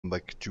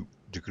back to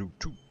the Crew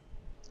 2.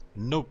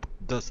 Noob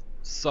does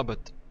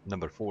Summit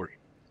number 4.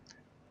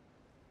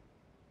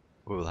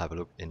 We will have a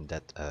look in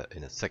that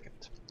in a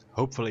second.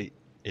 Hopefully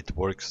it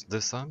works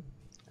this time.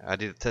 I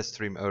did a test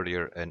stream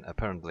earlier and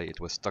apparently it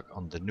was stuck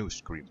on the new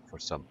screen for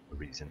some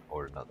reason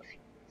or another.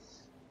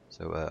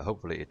 So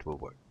hopefully it will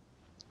work.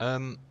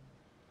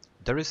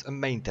 There is a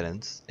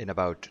maintenance in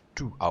about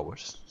 2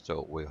 hours,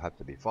 so we'll have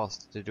to be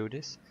fast to do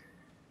this.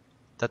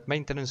 That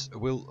maintenance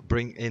will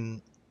bring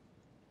in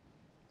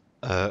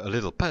a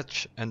little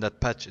patch, and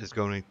that patch is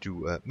going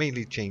to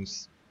mainly change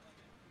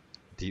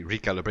the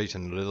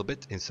recalibration a little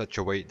bit in such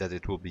a way that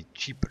it will be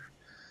cheaper.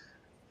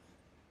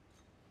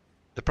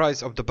 The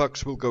price of the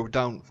bucks will go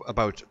down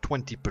about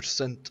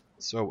 20%,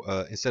 so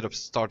instead of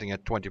starting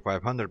at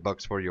 2,500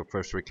 bucks for your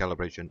first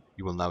recalibration,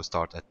 you will now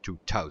start at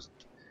 2,000.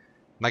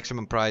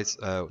 Maximum price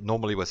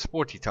normally was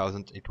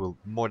 40,000. It will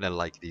more than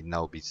likely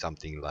now be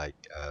something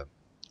like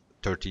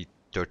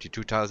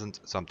 32,000,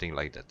 something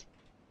like that.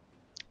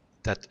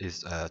 That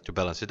is to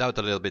balance it out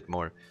a little bit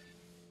more.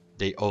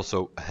 They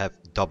also have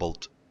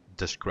doubled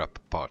the scrap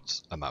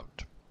parts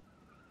amount.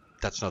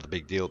 That's not a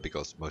big deal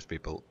because most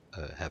people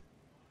have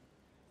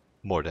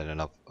more than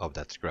enough of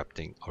that scrap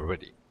thing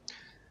already.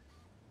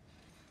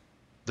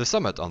 The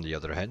Summit, on the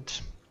other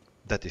hand,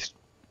 that is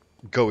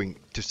going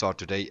to start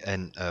today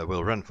and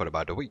will run for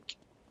about a week.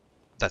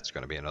 That's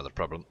going to be another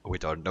problem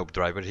with our Noob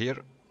driver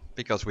here,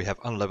 because we have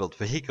unleveled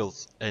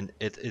vehicles and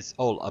it is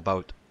all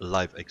about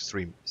live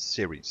Xtrem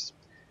series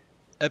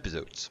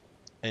episodes,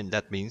 and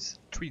that means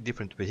 3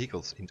 different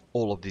vehicles in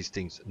all of these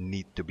things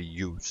need to be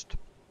used.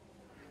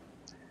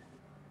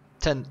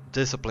 10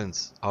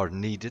 disciplines are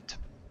needed,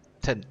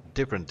 10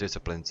 different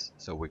disciplines,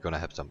 so we're gonna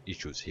have some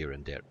issues here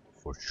and there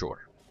for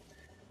sure.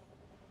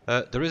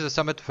 There is a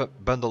Summit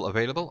bundle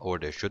available, or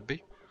there should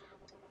be.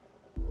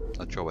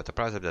 Not sure what the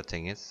price of that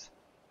thing is.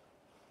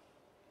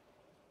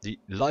 The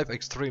Live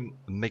Xtrem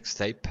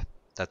Mixtape,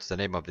 that's the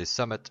name of this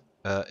Summit.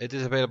 It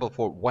is available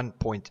for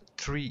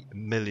 1.3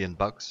 million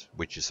bucks,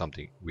 which is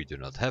something we do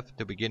not have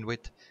to begin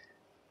with.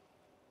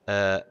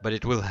 But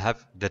it will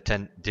have the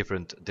 10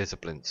 different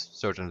disciplines,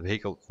 certain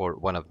vehicle for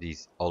one of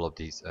these, all of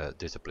these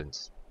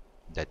disciplines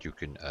that you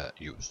can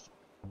use.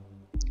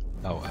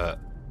 Now,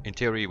 in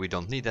theory, we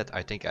don't need that.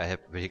 I think I have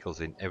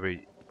vehicles in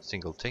every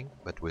single thing,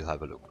 but we'll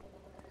have a look.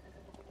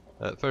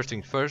 First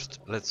things first,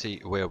 let's see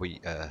where we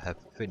have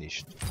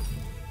finished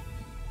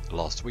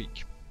last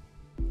week.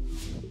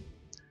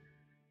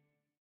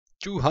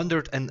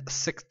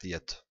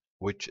 260th,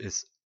 which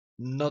is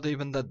not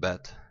even that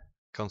bad,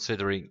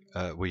 considering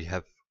we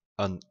have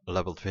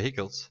unleveled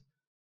vehicles.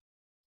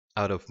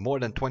 Out of more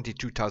than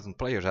 22,000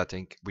 players, I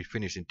think we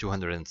finished in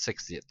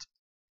 260th.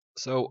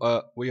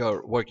 So we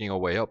are working our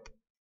way up.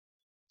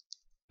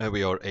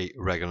 We are a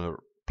regular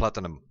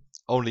platinum.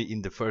 Only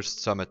in the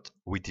first Summit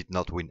we did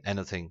not win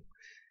anything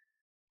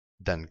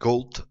than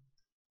gold,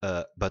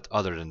 but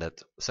other than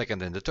that,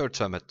 second and the third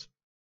Summit.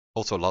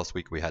 Also last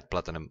week we had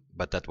platinum,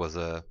 but that was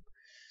a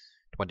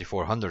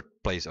 2400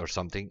 place or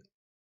something.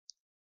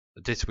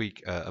 This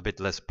week a bit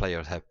less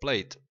players have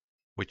played,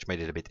 which made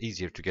it a bit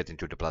easier to get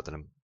into the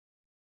platinum.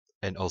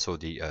 And also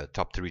the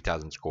top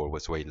 3000 score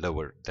was way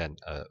lower than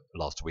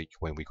last week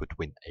when we could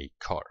win a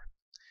car.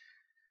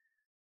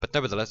 But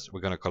nevertheless,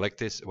 we're gonna collect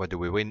this. What do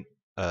we win?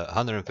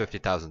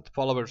 150,000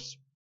 followers,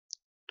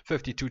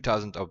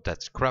 52,000 of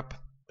that scrap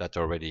that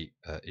already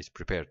is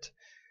prepared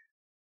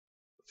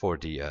for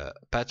the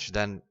patch.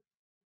 Then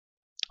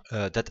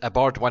that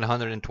abort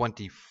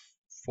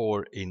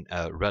 124 in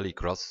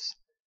rallycross.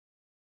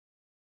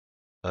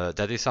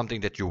 That is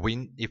something that you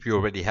win if you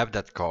already have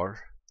that car.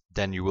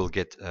 Then you will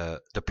get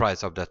the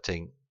price of that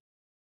thing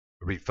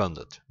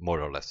refunded, more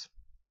or less.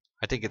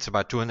 I think it's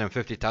about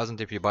 250,000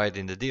 if you buy it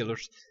in the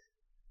dealers.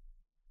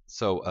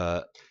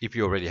 So if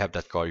you already have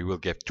that car, you will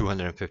get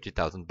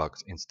 250,000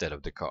 bucks instead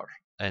of the car.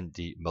 And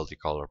the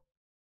multicolor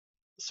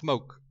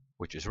smoke,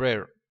 which is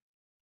rare,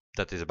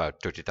 that is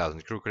about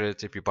 30,000 crew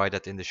credits if you buy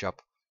that in the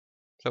shop.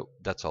 So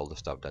that's all the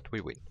stuff that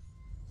we win.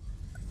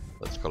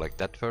 Let's collect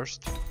that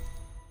first.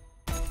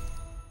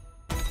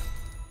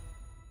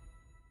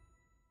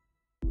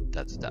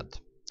 That's that.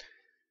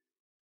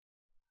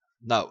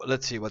 Now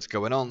let's see what's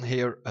going on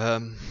here.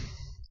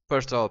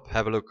 First off,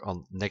 have a look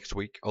on next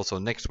week. Also,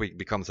 next week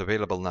becomes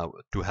available now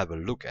to have a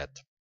look at.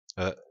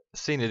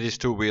 Seeing it is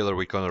two-wheeler,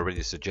 we can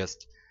already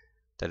suggest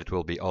that it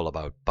will be all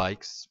about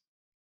bikes.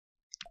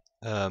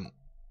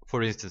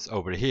 For instance,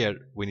 over here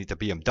we need a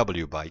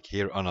BMW bike.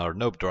 Here on our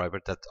Noob driver,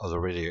 that is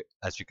already,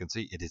 as you can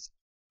see, it is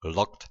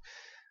locked.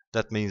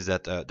 That means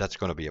that that's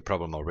going to be a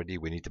problem already.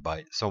 We need to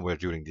buy somewhere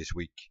during this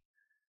week.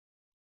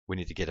 We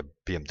need to get a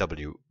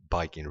BMW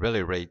bike in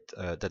rally rate.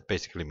 That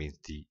basically means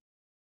the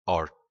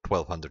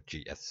R1200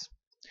 GS.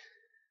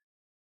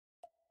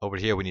 Over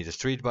here we need a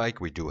street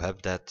bike. We do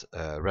have that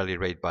rally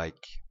rate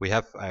bike. We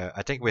have,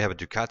 I think we have a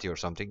Ducati or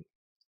something.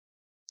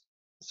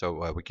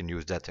 So we can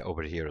use that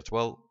over here as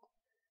well.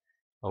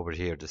 Over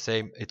here the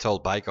same. It's all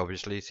bike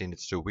obviously, since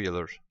it's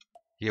two-wheeler.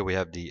 Here we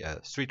have the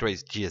street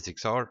race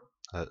GSXR.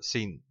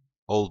 Seen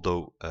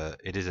although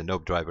it is a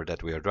Noob driver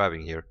that we are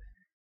driving here,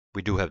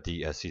 we do have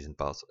the season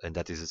pass, and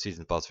that is a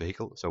season pass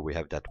vehicle, so we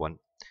have that one.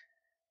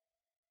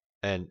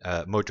 And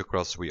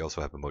motocross, we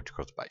also have a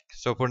motocross bike.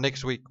 So for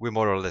next week, we're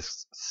more or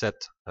less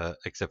set,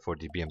 except for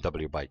the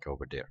BMW bike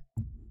over there.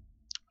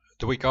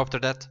 The week after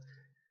that,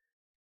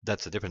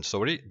 that's a different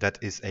story. That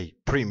is a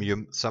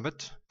premium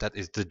summit. That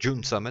is the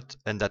June summit,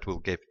 and that will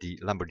give the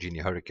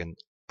Lamborghini Huracan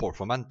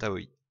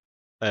Performante.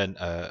 And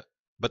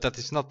but that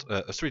is not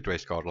a street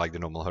race car like the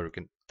normal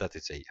Huracan. That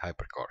is a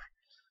hypercar.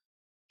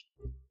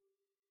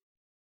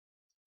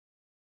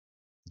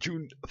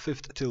 June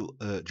 5th till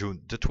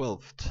June the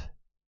 12th.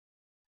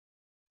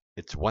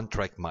 It's One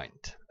Track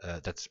Mind.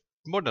 That's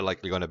more than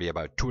likely going to be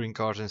about touring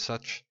cars and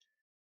such.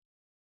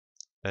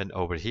 And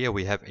over here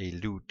we have a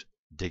loot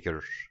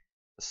digger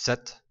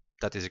set.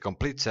 That is a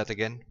complete set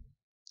again.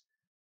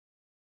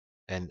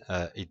 And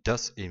it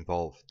does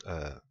involve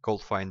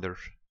Gold Finder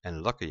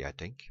and Lucky, I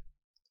think,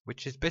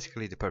 which is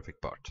basically the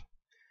perfect part.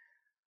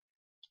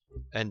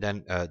 And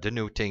then the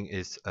new thing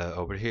is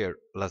over here,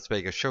 Las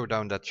Vegas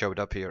Showdown that showed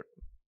up here.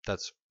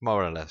 That's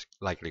more or less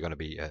likely going to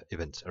be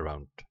events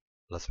around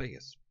Las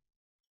Vegas.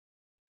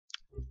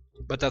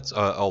 But that's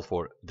all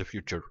for the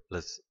future.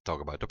 Let's talk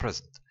about the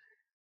present.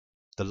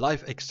 The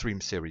Live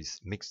Xtreme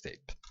Series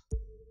Mixtape.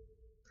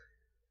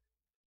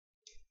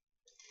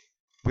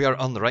 We are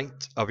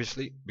unranked,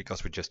 obviously,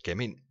 because we just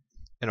came in.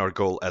 And our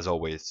goal, as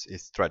always,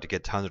 is to try to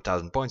get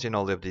 100,000 points in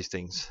all of these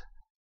things.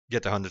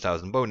 Get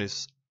 100,000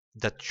 bonus.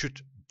 That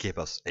should give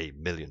us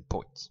 1,000,000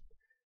 points.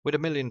 With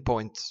 1,000,000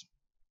 points,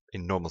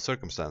 in normal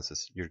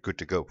circumstances, you're good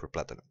to go for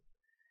Platinum.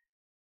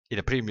 In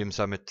a Premium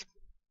Summit,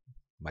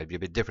 might be a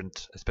bit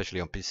different, especially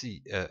on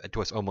PC. It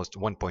was almost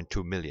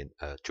 1.2 million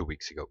 2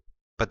 weeks ago.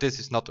 But this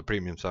is not a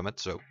Premium Summit,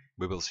 so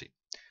we will see.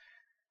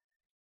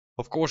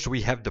 Of course,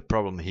 we have the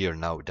problem here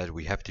now that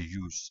we have to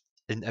use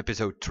in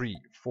episode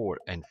 3, 4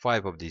 and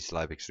 5 of these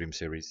Live Xtreme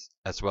series,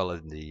 as well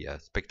as in the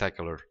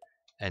Spectacular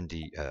and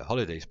the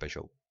Holiday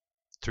Special,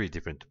 3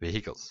 different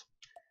vehicles.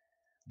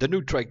 The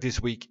new track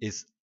this week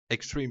is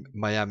Xtreme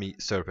Miami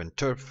Surf and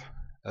Turf.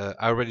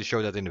 I already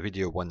showed that in a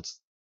video once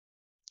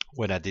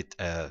when I did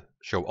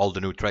show all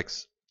the new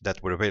tracks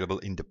that were available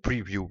in the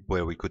preview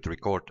where we could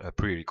record,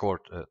 pre-record,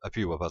 a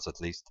few of us at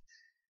least.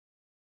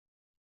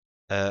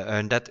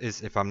 And that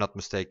is, if I'm not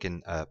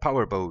mistaken,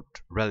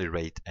 Powerboat, Rally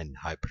Raid and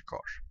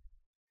Hypercar.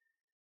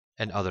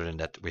 And other than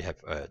that, we have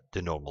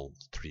the normal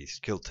 3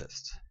 skill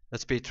tests. A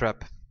speed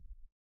trap,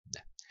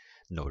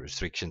 no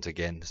restrictions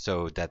again,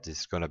 so that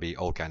is gonna be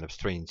all kind of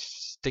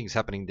strange things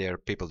happening there.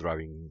 People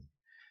driving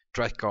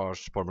track cars,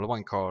 Formula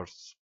 1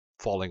 cars,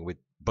 falling with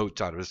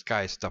boats out of the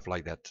sky, stuff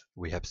like that.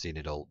 We have seen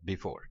it all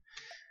before.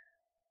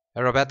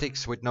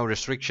 Aerobatics with no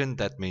restriction,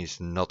 that means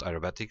not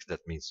aerobatics,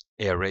 that means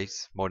air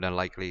race, more than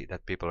likely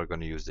that people are going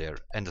to use there.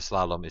 And the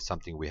slalom is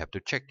something we have to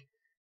check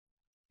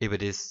if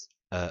it is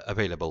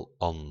available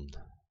on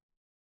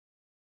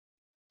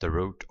the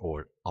road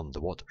or on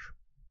the water.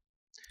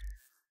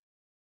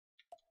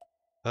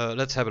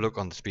 Let's have a look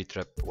on the speed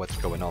trap, what's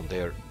going on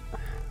there.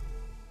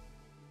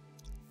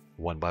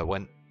 One by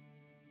one,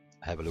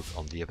 have a look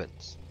on the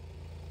events.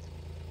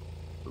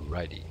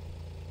 Righty.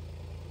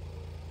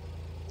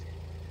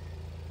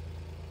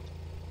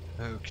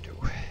 Okay.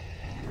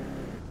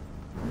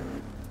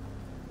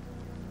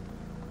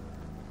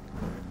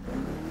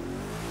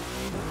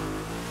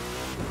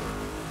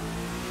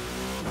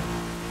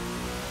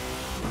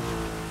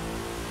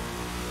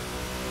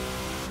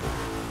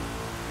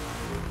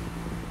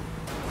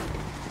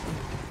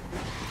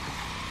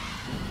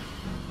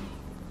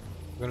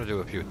 'We're gonna do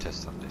a few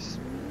tests on this.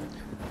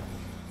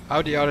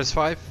 Audi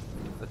RS5.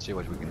 Let's see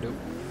what we can do.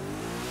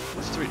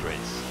 Street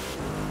race.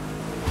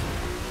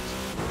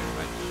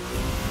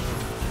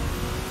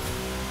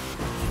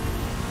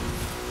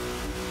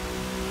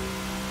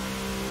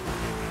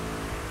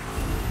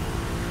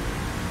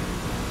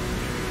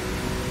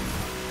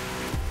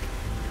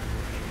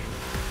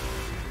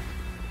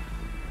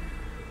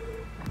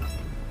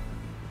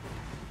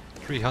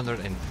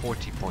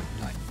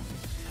 340.9.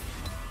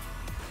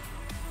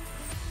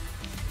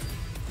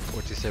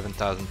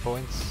 47,000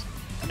 points.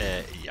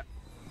 Yeah.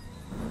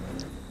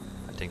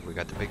 I think we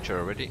got the picture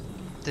already.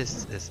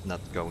 This is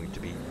not going to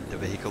be the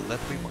vehicle that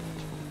we want.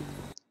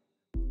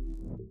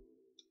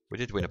 We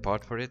did win a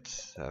part for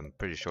it. I'm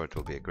pretty sure it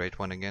will be a great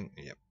one again.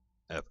 Yep,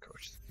 of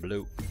course.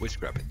 Blue, we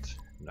scrap it.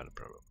 Not a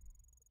problem.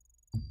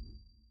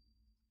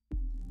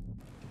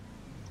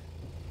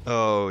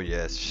 Oh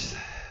yes.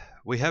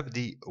 We have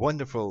the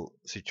wonderful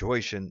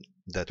situation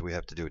that we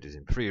have to do this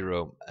in free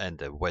roam and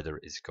the weather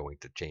is going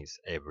to change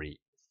every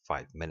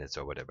 5 minutes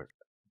or whatever.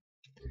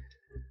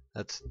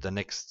 That's the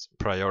next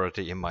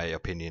priority in my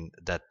opinion,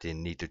 that they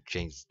need to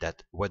change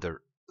that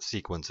weather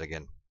sequence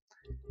again.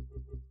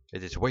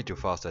 It is way too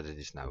fast as it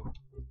is now.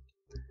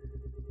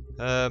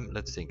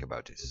 Let's think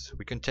about this.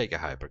 We can take a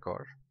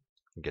hypercar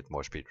and get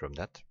more speed from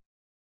that.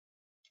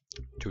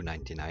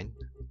 299.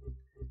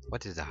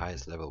 What is the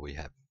highest level we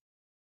have?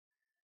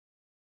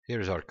 Here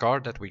is our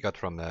car that we got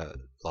from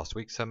last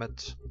week's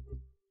summit.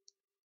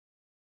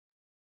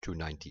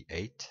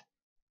 298.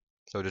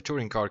 So the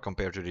touring car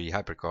compared to the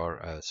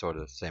hypercar sort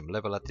of same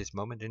level at this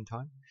moment in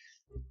time.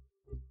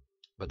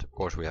 But of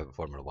course we have a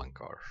Formula 1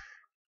 car.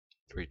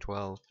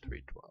 312,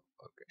 312.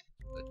 Okay,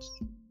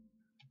 let's...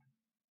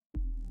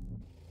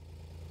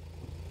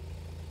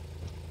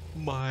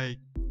 My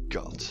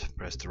god,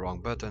 press the wrong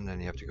button and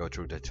you have to go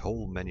through that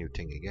whole menu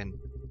thing again.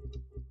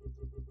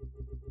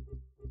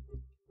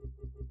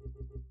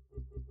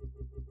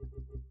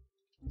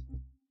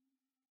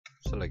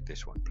 Select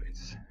this one,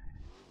 please.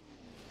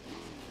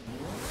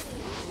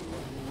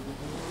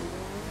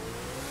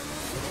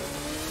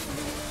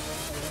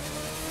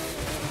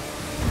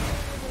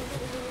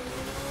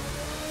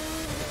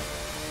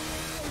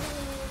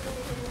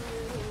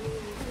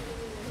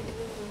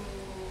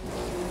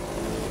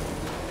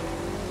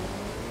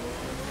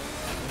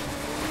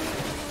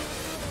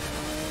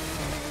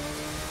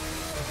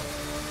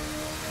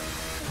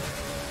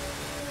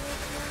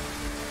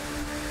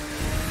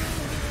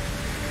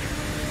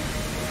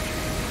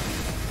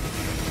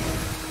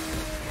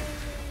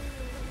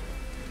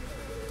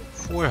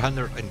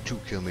 ...402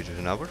 kilometers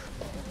an hour.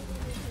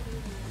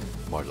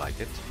 More like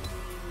it.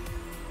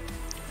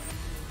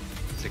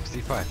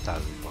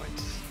 65,000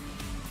 points.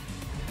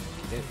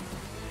 Okay.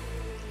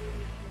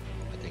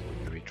 I think we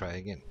can retry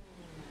again.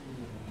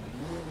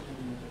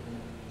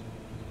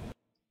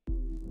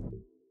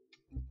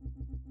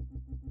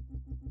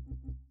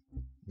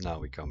 Now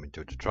we come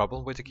into the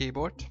trouble with the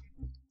keyboard.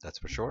 That's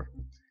for sure.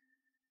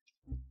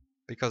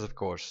 Because of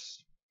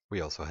course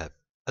we also have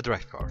a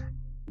drag car.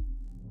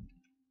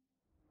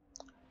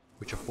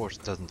 Which of course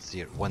doesn't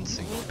steer one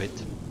single bit,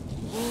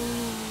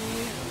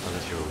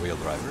 unless you're a wheel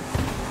driver.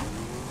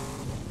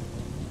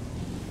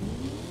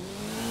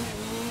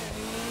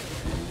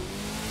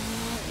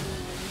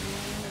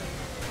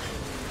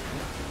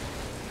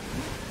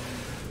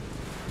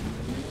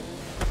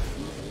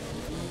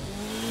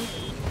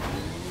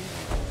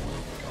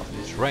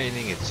 It's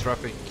raining, it's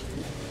traffic,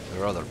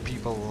 there are other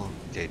people,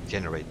 they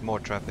generate more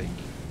traffic.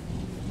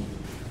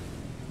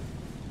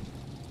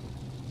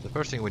 The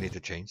first thing we need to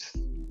change,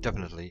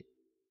 definitely.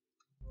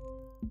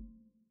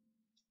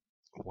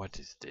 What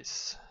is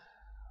this?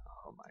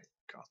 Oh my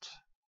god.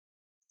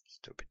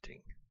 Stupid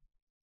thing.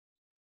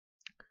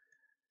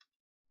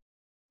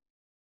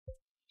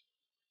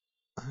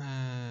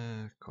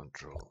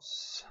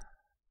 Controls.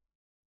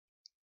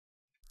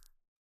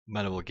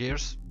 Manual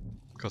gears,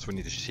 because we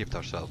need to shift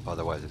ourselves,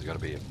 otherwise it's gonna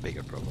be a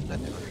bigger problem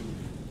than ever.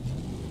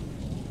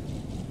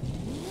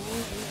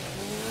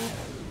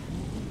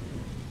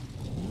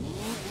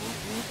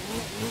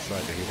 Let's try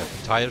to heat up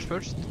the tires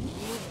first.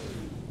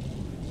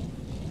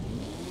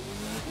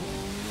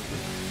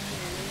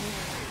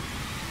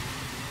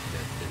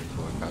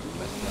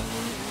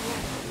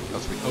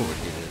 Because we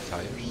overheated the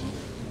tires.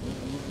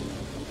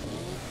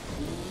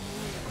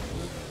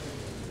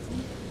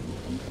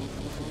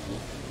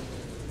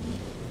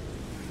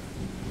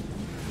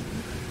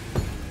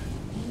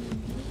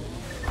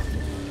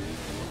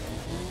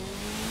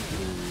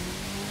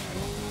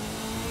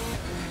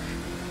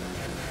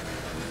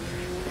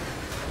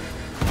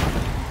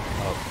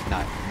 Oh,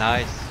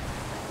 nice.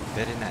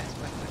 Very nice,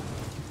 my friend.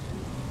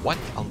 What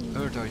on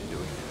earth are you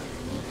doing?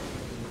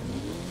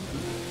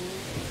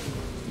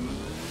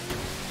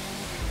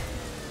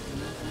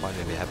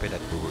 Finally happy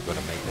that we were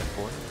gonna make that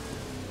point.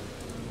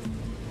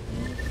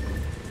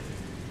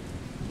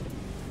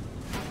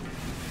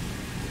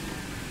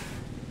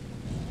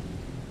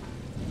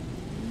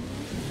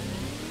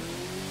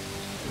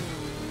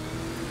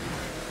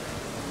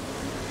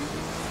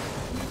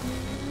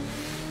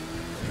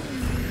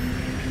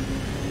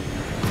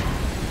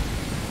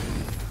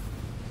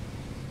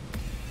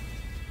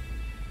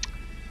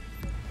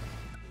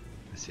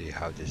 Let's see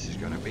how this is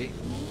gonna be.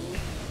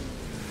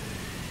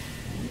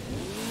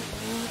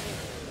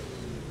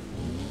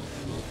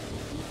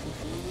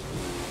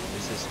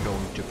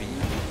 Going to be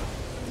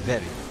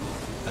very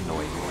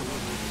annoying one,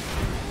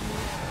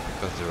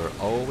 because there are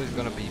always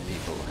going to be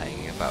people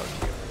hanging about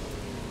here.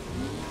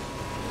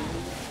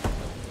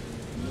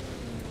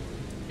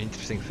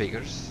 Interesting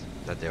figures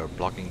that they are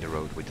blocking the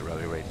road with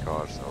rally raid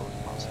cars or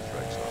monster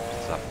trucks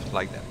or stuff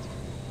like that.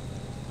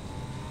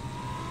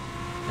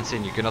 And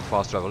since you cannot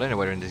fast travel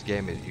anywhere in this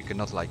game, you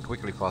cannot like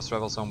quickly fast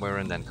travel somewhere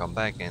and then come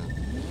back and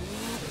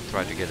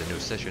try to get a new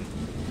session.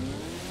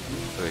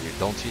 So you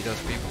don't see those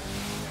people.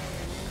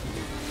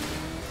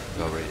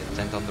 There's already a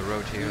tent on the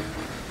road here.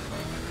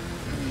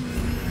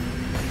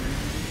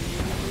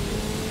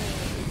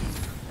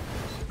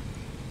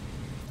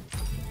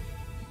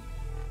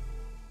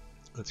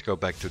 Let's go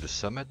back to the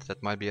summit,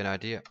 that might be an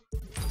idea.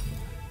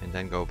 And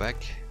then go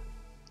back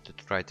to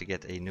try to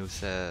get a new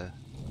well,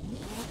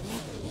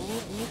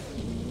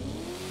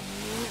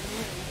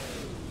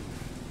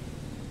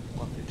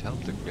 it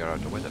helped to clear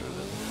out the weather a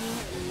little.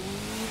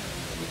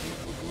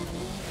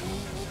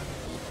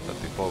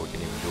 But before we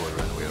can even do a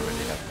run, we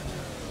already have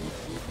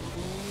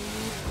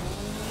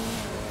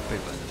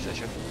people in the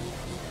session.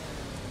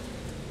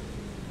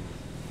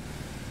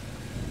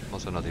 I'm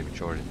also not even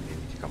sure if they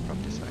need to come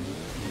from this side.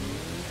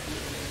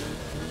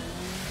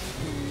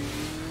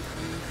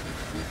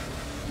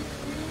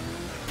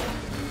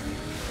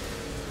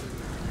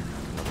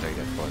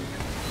 break that bug.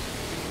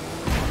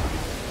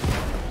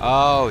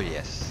 Oh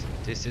yes,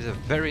 this is a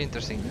very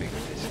interesting figure,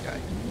 this guy.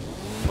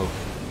 Move.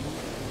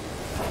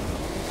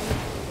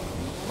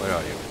 Where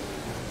are you?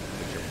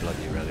 With your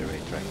bloody rally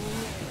raid track.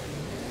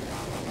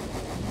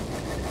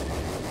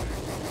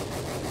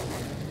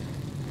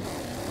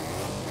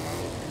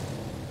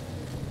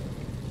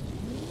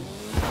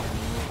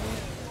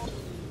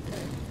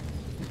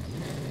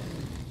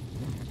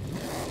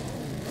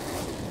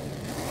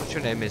 What's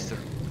your name, mister?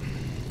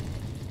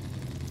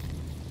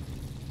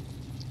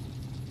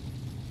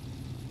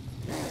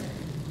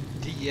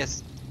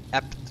 TS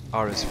Apt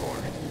RS4.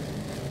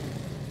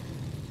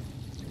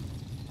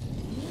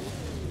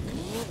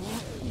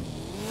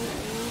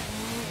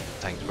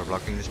 Thanks for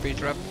blocking the speed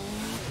trap.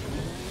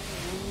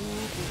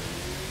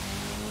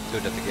 Do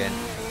that again.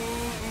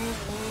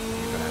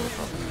 You're gonna have a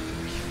problem.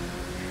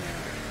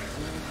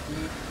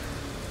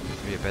 Needs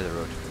to be a better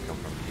road if we come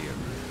from here.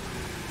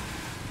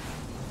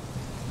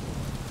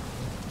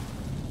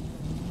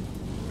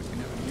 We can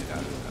never get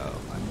out of it. Oh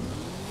my.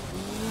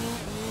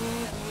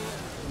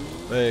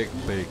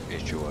 Big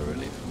issue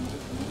already.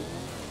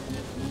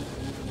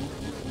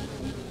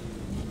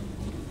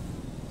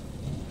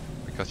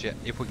 Because yeah,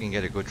 if we can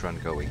get a good run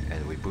going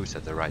and we boost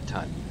at the right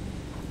time,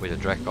 with a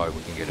drag car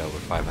we can get over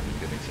 500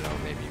 km an hour,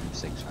 maybe even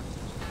 600.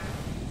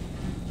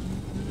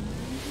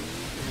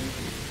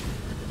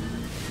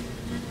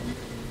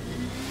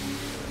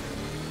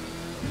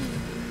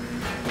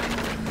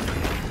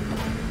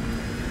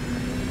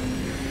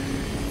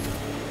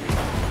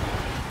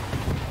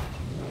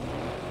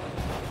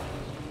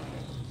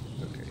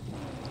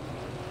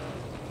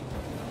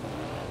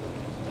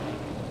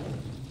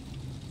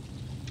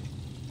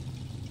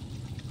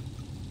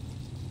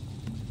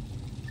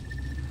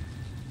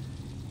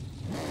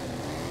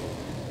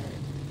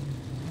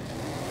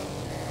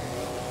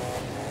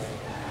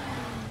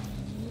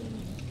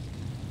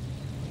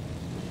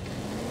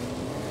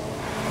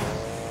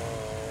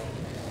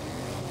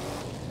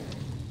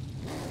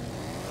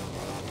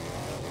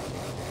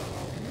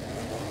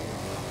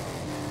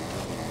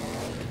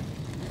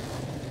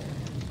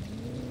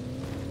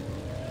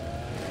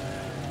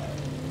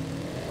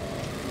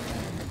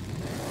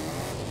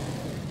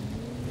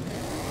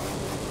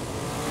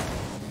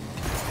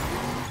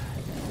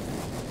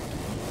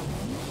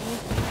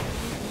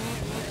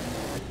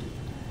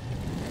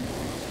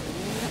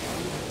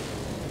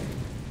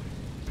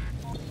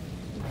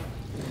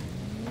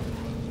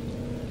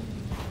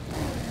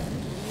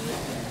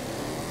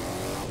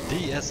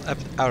 TS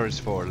Apt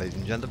RS4, ladies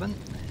and gentlemen.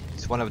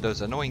 It's one of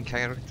those annoying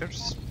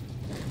characters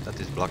that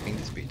is blocking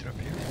the speed trap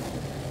here.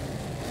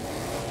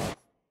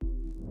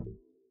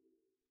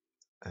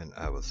 And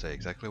I will say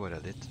exactly what I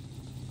did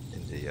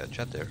in the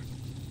chat there.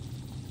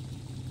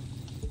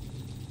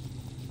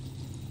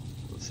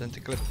 We'll send the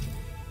clip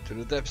to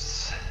the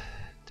devs.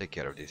 Take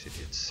care of these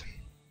idiots.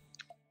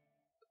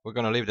 We're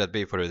gonna leave that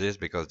be for this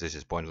because this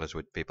is pointless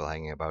with people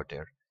hanging about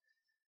there.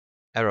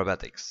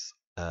 Aerobatics.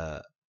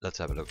 Let's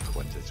have a look at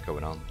what's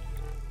going on.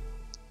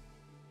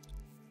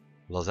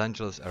 Los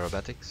Angeles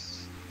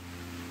Aerobatics.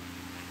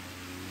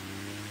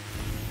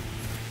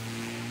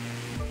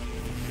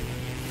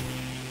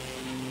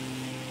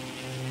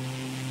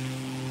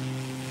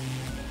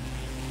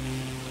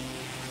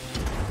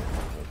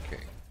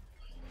 Okay.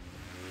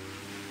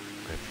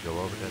 We have to go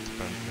over that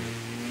apparently.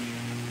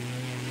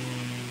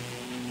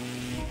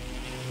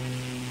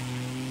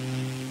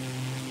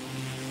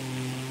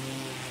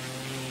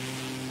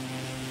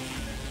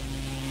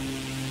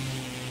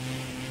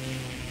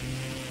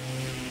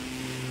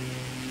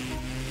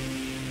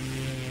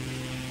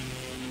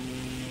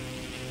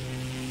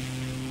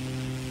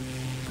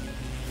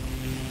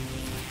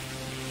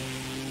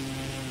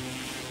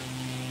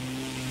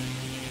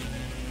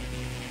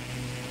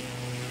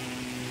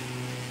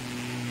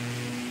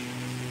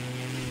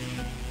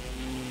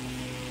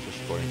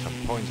 Scoring some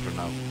points for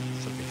now,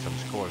 something some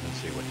scores and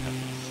see what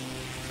happens.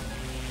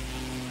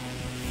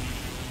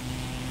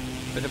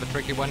 Bit of a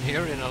tricky one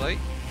here in LA.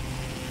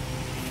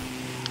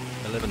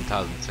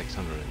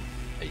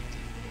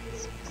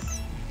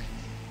 11,686.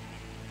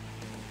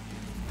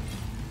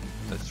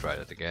 Let's try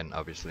that again,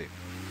 obviously.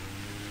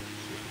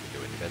 See if we can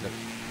do any better.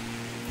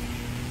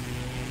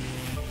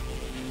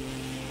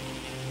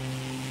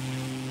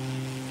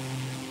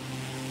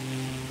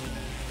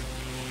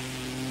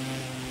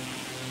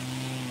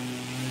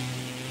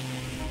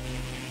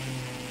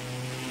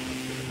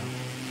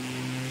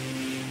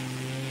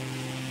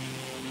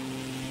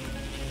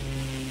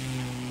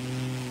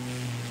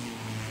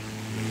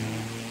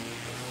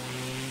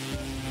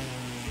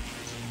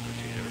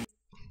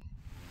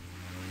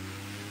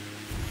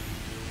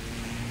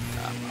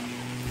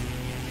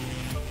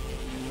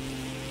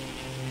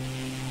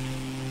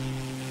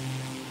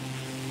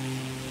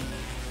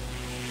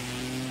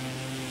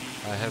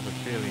 I have a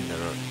feeling there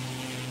are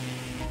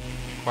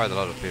quite a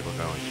lot of people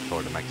going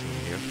for the maximum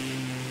here.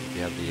 If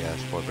you have the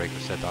sport breaker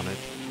set on it.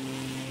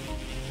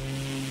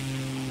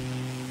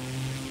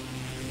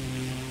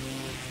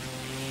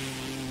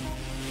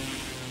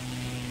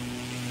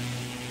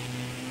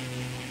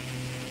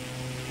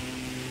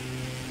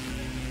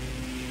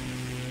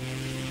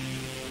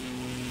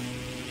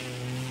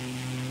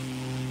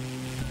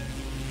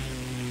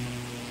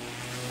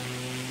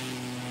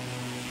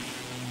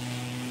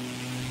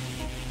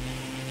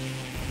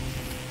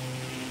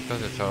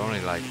 because it's only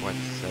like what,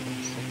 7,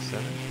 6,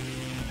 7?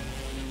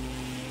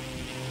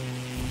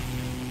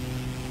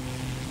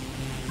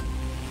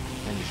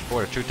 And you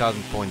score a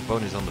 2000 point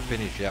bonus on the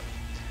finish. Yeah,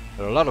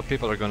 there are a lot of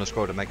people are going to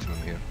score the maximum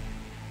here.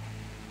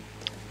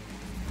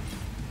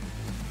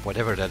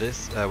 Whatever that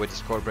is, with the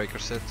score breaker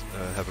set,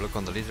 have a look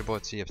on the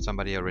leaderboard, see if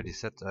somebody already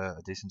set a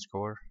decent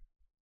score.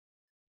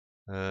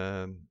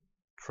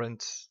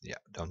 Friends, yeah,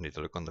 don't need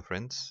to look on the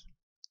friends.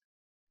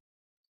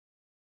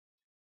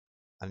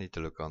 I need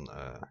to look on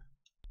the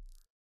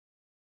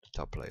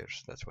top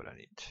players, that's what I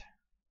need.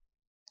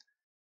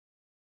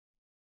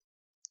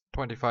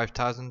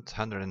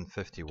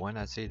 25,151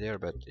 I see there,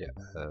 but yeah,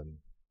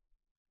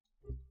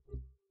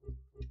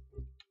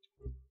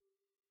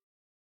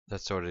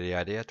 that's sort of the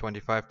idea.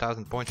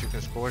 25,000 points you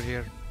can score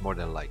here, more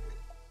than likely.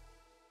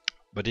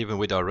 But even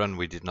with our run,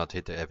 we did not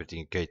hit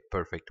everything gate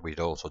perfect. We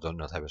also do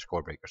not have a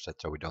score breaker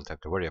set, so we don't have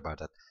to worry about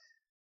that.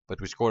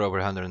 But we scored over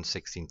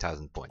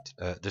 116,000 points.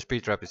 The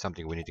speed trap is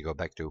something we need to go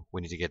back to.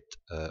 We need to get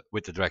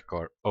with the drag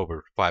car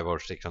over 500 or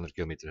 600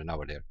 kilometers an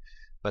hour there.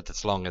 But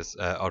as long as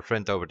our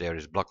friend over there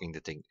is blocking the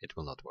thing, it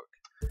will not work.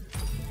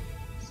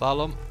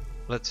 Slalom.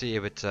 Let's see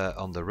if it's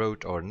on the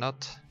road or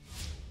not.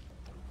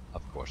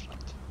 Of course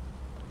not.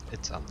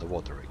 It's on the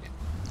water again.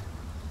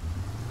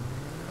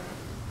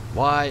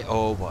 Why,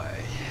 oh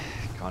why?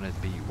 Can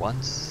it be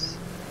once?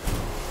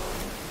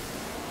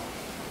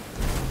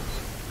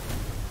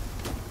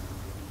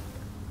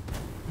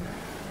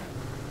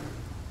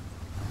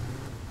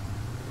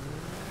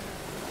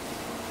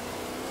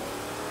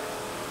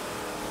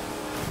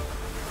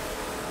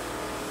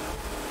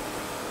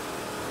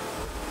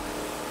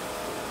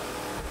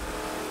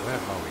 Where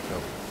are we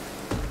going?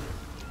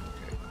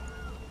 Okay.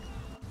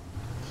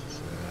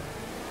 Just,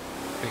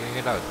 figuring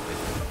it out a bit.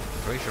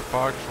 Glacier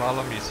Park,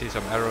 slalom, you see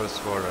some arrows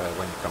for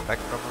when you come back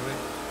probably.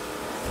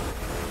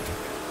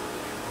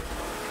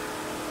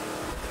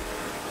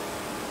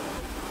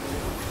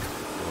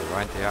 We'll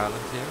ride the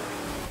island here.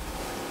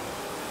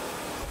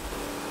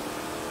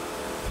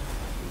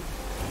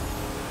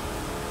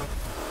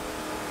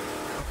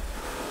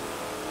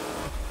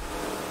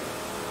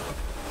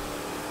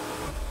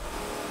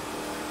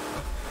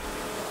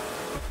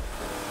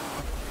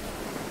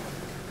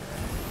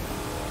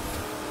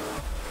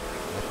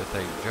 Let's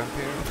take a jump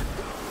here.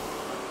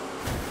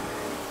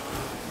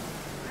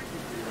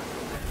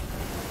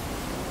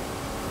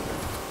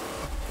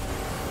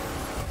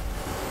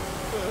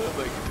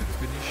 Make it to the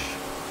finish.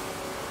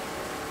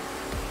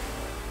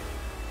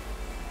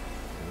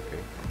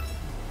 Okay.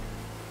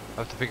 I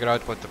have to figure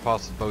out what the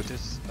fastest boat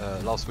is.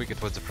 Last week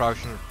it was the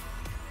Frauscher.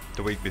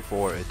 The week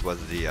before it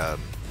was the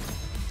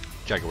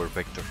Jaguar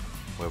Victor,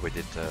 where we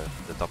did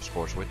the top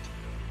scores with.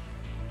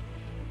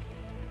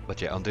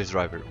 But yeah, on this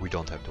driver we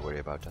don't have to worry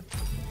about that.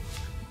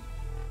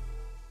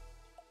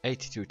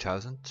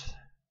 82,000.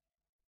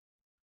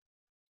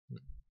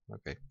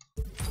 Okay,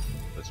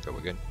 let's go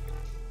again.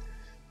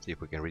 See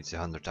if we can reach the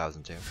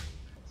 100,000 there.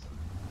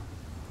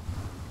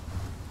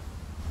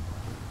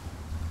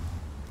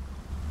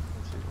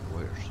 Let's see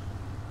where's.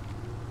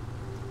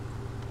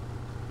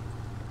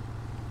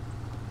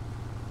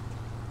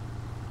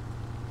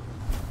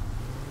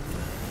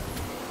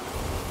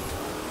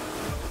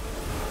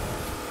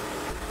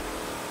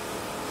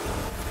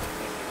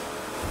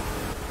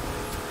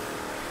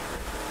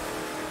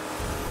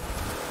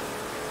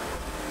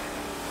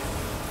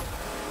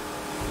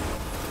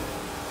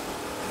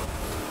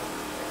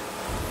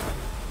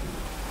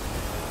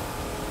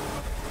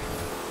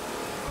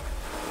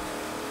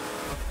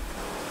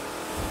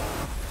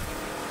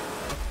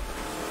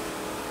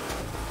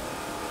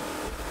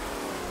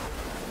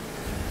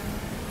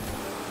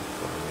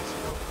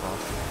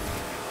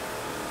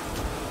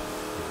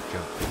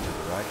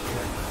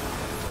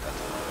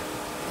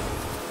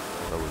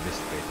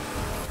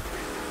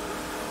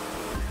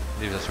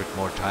 Leaves us with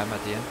more time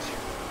at the end.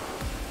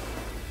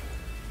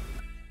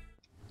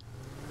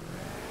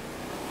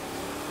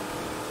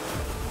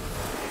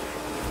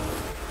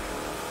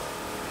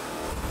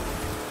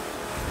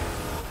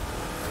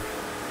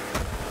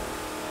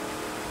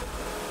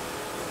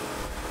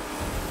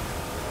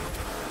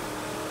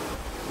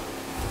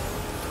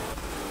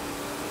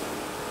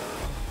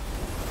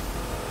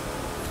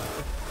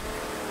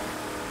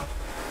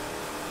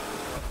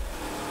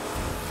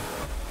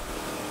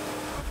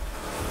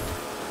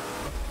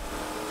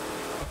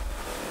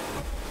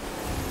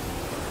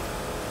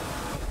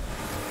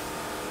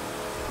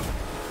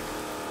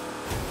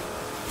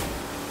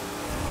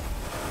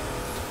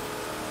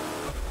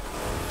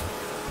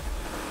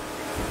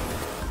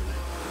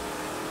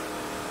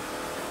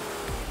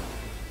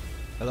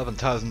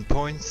 $11,000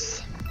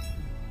 points.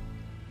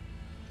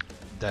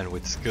 Then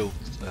with skill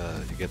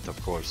you get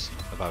of course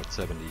about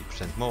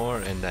 70% more,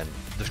 and then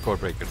the score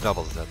breaker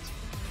doubles that.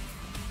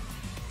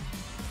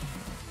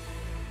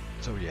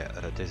 So yeah,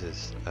 this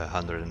is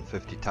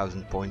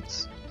 150,000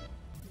 points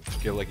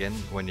skill again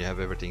when you have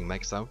everything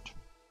maxed out.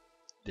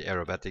 The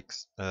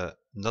aerobatics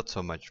not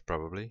so much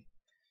probably,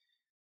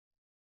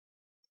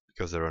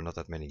 because there are not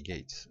that many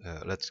gates.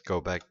 Let's go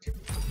back,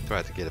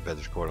 try to get a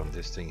better score on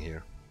this thing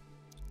here.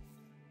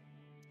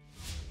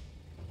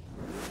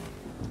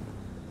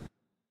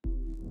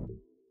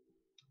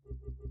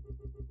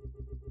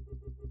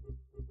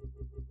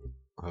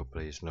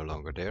 is no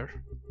longer there.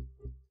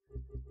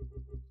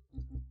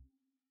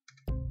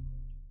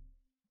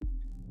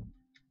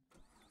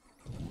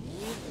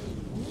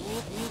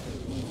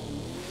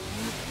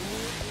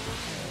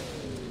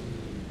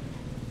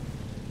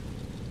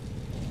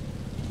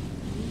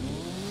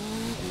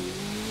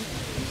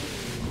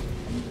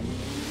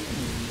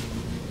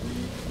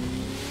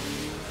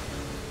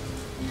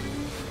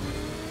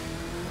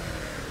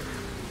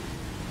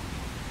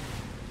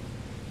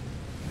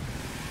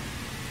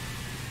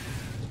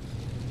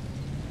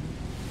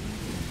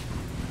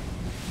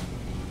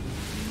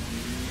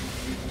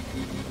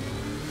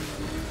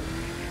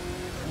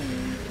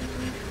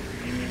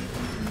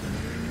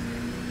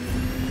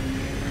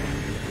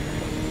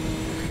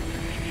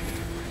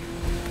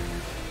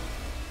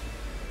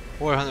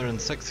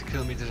 460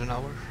 kilometers an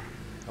hour.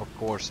 Of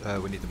course,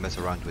 we need to mess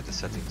around with the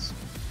settings.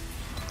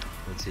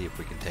 Let's see if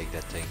we can take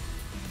that thing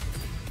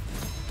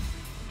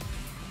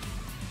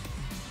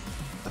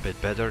a bit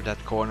better,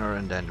 that corner,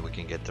 and then we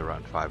can get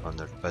around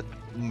 500. But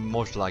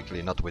most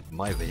likely not with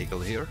my vehicle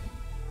here,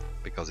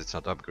 because it's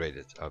not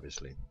upgraded,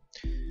 obviously.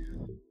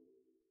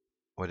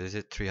 What is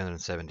it?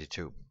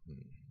 372.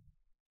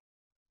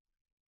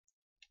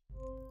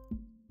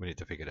 We need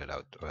to figure that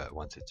out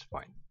once it's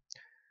fine.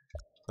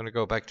 I'm gonna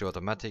go back to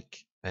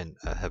automatic and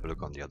have a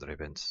look on the other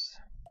events.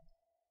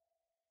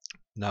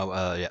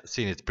 Now, yeah,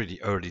 seeing it's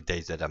pretty early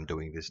days that I'm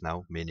doing this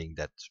now, meaning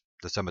that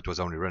the summit was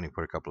only running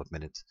for a couple of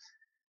minutes.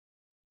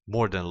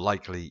 More than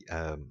likely,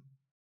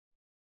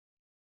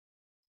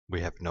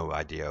 we have no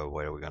idea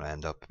where we're gonna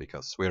end up,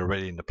 because we're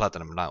already in the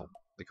platinum now,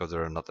 because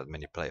there are not that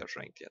many players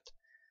ranked yet.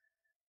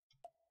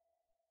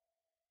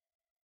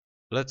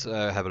 Let's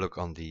have a look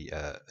on the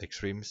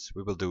extremes.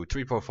 We will do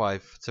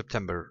 345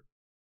 September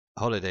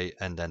holiday,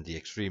 and then the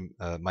extreme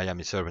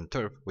Miami Surf and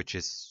Turf, which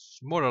is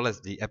more or less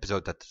the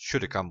episode that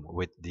should have come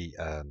with the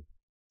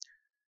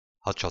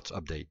Hot Shots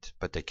update,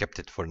 but they kept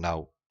it for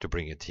now to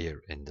bring it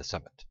here in the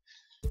summit.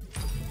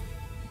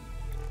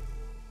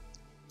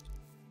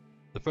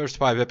 The first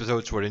 5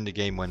 episodes were in the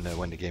game when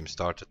the game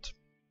started.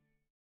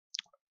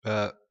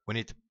 We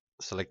need to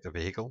select a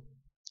vehicle,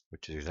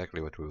 which is exactly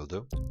what we will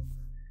do.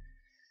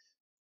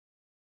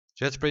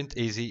 Jet Sprint,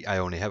 easy, I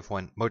only have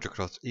one.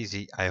 Motocross,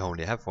 easy, I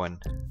only have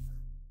one.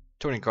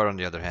 Touring car, on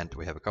the other hand,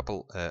 we have a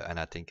couple, and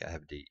I think I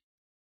have the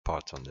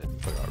parts on the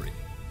Ferrari.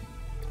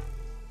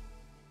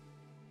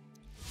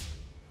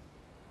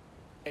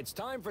 It's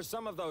time for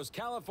some of those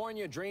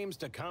California dreams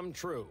to come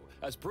true,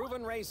 as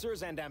proven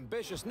racers and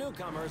ambitious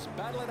newcomers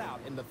battle it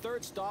out in the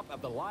 3rd stop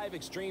of the live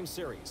Xtreme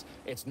series.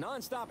 It's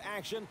non-stop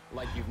action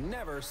like you've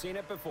never seen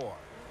it before.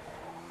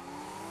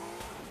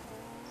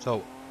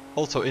 So,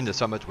 also in the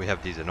summit we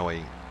have these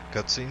annoying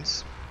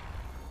cutscenes.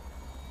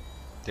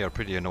 They are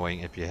pretty annoying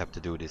if you have to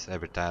do this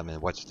every time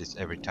and watch this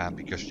every time,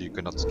 because you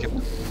cannot skip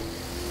them.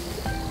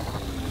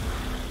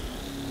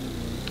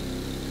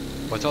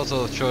 What's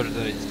also sure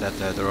is that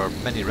there are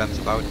many ramps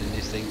about in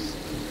these things.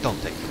 Don't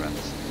take the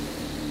ramps.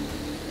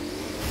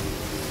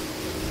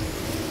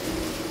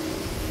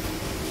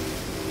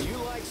 Do you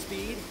like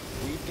speed?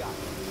 We've got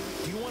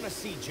it. Do you want to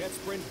see jet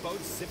sprint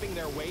boats zipping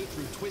their way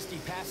through twisty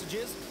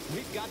passages?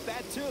 We've got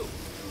that too.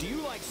 Do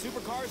you like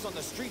supercars on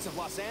the streets of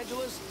Los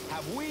Angeles?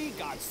 Have we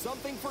got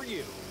something for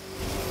you?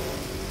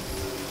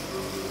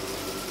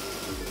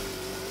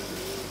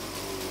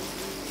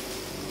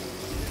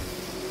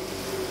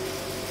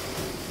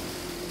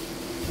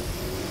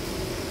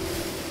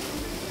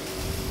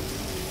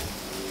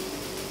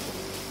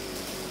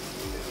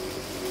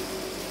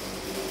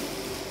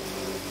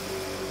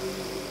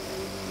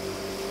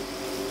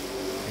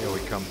 Here we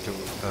come to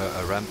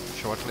a ramp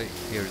shortly.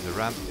 Here is the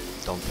ramp.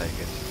 Don't take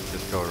it.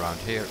 Just go around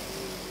here.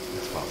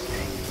 It's faster.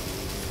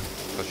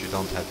 Because you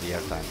don't have the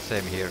airtime.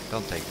 Same here.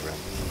 Don't take the ramp.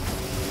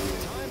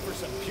 Time for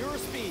some pure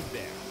speed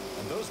there.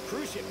 And those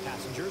cruise ship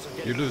passengers are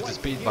getting You lose the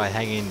speed by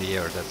hanging in the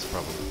air. That's the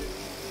problem.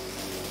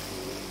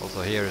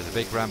 Also here is a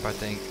big ramp, I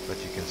think, but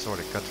you can sort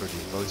of cut through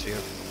these boats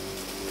here.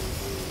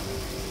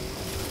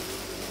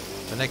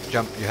 The next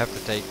jump you have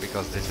to take,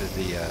 because this is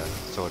the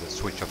sort of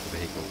switch of the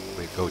vehicle.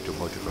 We go to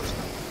motocross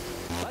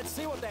now. Let's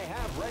see what they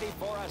have ready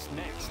for us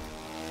next.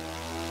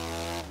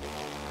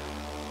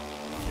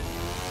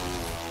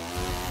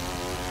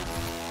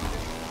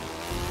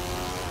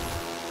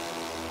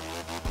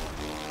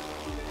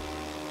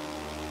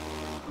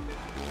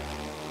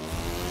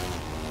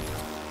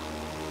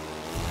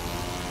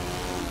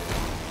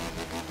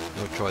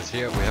 No choice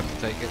here, we have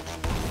to take it.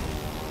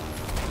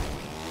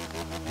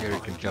 Here you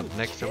can jump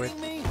next to it.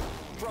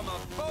 From a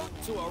boat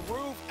to a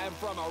roof, and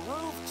from a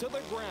roof to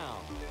the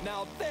ground.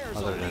 Now there's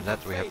Other than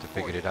that, we have to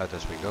figure it out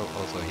as we go.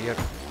 Also here,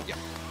 yeah,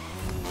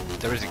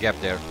 there is a gap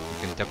there. You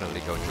can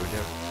definitely go through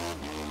there.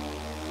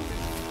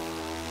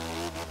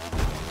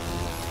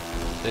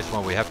 This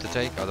one we have to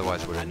take,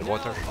 otherwise we're in the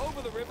water.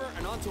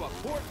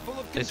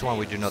 This one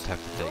we do not have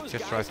to take.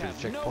 Just drive to the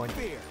checkpoint,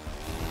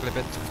 flip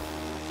it,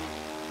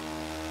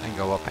 and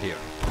go up here.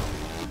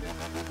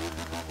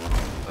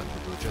 But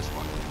we'll do just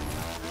one.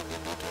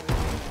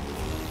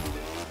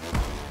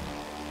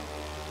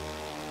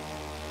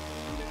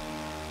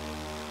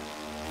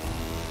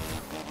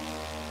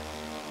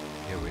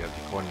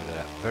 California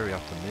that I very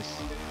often miss.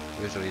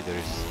 Usually there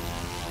is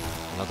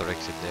another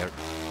exit there.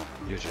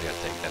 Usually I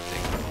take that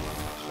thing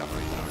for some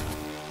reason.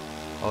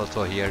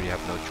 Also here you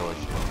have no choice,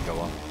 you have to go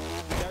on.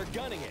 They're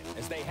gunning it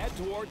as they head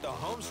toward the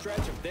home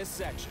stretch of this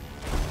section.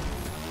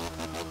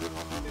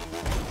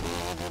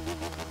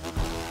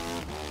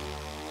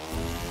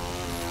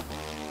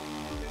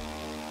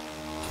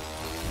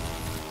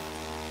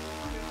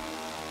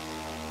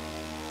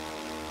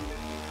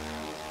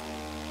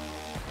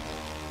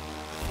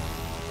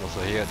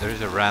 Also here there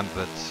is a ramp,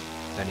 but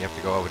then you have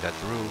to go over that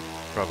roof,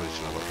 probably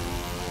slower.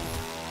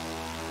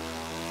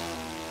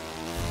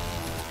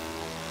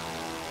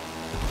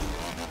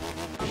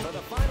 For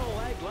the final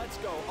leg, let's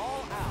go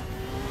all out.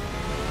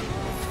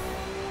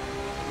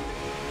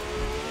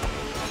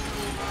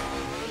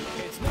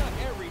 It's not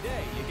every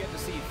day you get to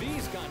see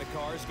these kind of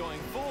cars going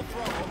full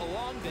throttle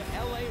along the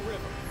LA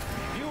River.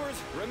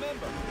 Viewers,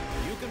 remember,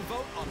 you can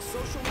vote on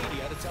social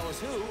media to tell us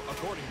who,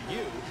 according to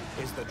you,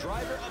 is the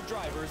driver of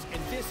drivers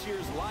in this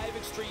year's live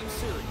Xtreme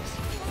series.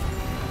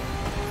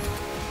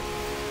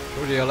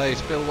 Through the LA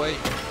spillway.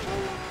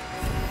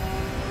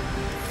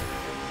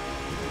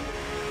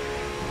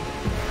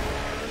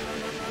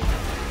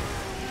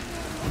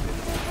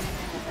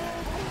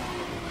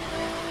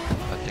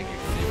 I think you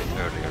can leave it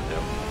earlier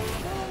though.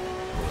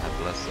 We'll have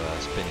less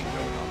spinning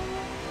going on.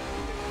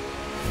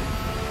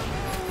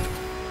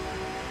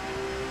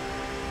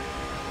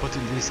 But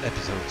in these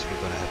episodes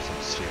we're gonna have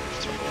some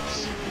serious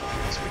troubles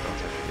because we don't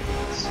have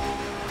vehicles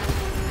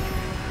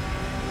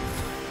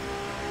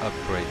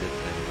upgraded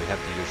and we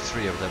have to use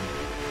 3 of them.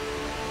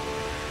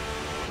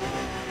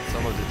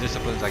 Some of the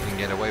disciplines I can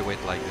get away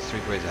with, like the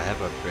street race I have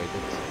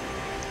upgraded.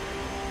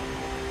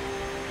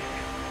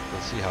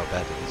 We'll see how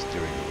bad it is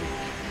during the week.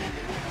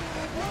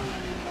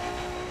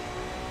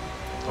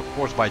 Of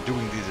course, by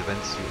doing these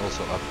events you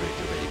also upgrade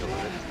your vehicle a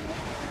bit.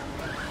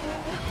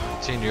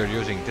 Seeing you're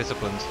using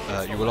disciplines,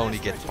 you will only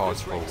get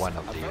parts for one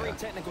of the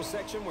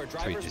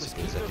 3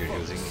 disciplines that you're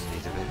using in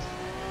these events.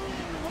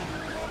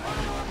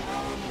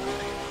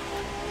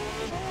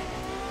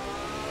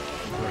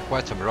 There are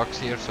quite some rocks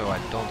here, so I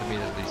don't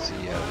immediately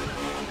see a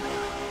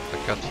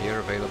cut here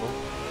available.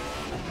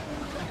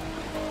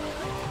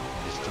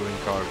 This touring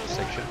car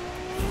section.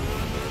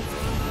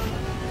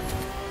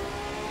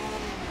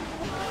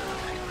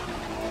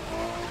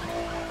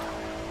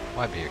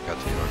 Might be a cut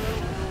here or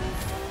there.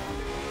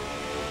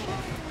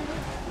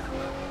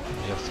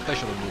 You have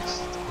special needs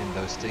in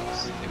those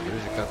things. If there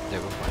is a cut, they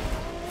will find it.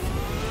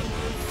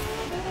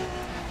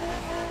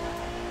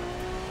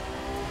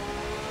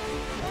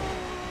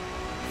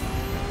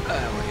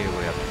 And here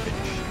we have the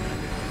finish.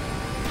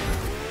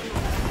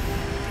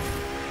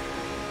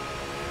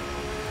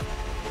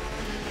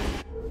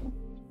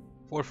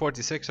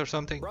 446 or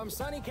something. From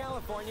sunny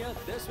California,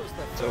 this was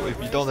the So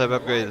if you don't have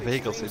upgraded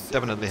vehicles, it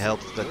definitely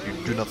helps that you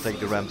do not take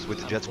the ramps with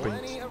the jet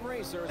sprint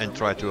and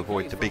try to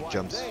avoid the big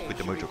jumps with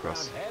the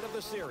motocross.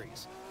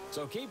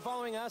 So keep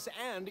following us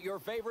and your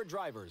favorite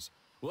drivers.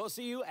 We'll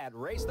see you at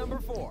race number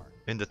 4.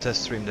 In the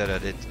test stream that I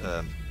did,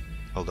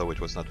 although it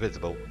was not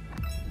visible,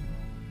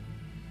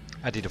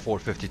 I did a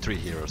 453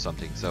 here or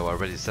something, so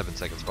already 7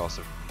 seconds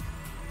faster.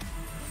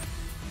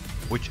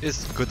 Which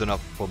is good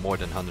enough for more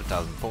than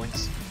 100,000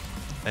 points.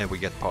 And we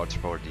get parts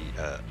for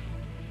the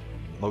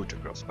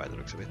motocross by the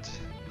looks of it.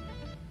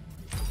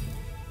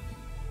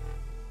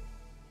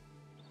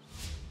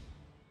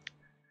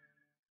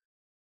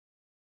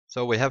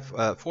 So we have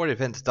 4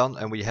 events done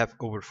and we have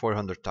over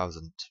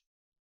 400,000,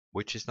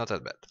 which is not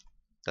that bad.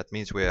 That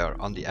means we are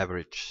on the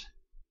average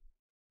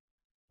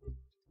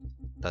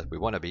that we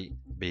want to be,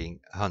 being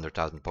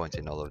 100,000 points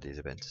in all of these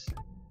events.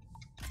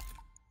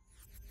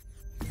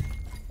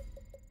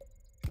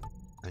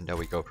 And then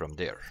we go from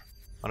there.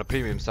 On a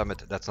premium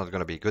summit, that's not going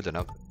to be good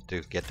enough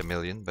to get the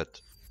million,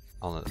 but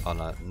on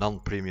a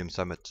non-premium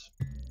summit,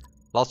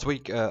 last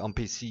week on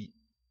PC,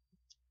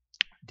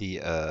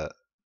 the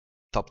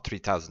top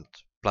 3000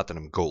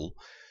 platinum goal,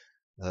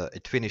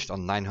 it finished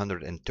on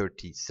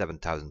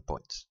 937,000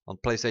 points. On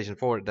PlayStation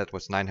 4, that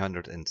was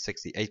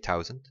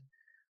 968,000,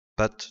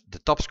 but the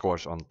top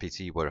scores on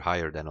PC were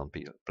higher than on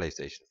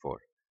PlayStation 4.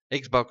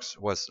 Xbox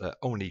was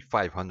only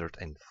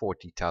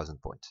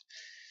 540,000 points.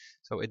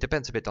 So it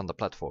depends a bit on the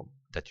platform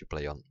that you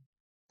play on.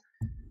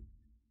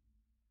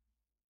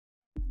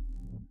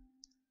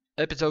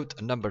 Episode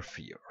number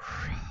 4,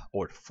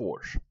 or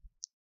 4,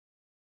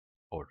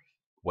 or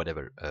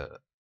whatever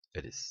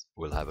it is.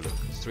 We'll have a look.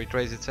 Street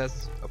race it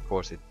says. Of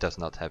course it does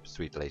not have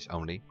street race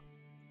only.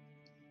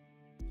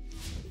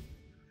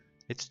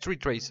 It's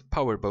street race,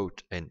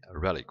 powerboat and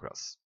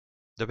rallycross.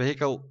 The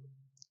vehicle,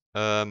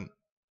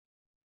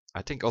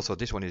 I think also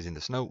this one is in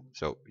the snow,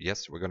 so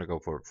yes, we're gonna go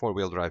for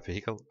 4-wheel drive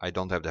vehicle. I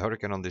don't have the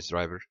Hurricane on this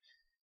driver.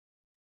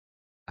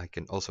 I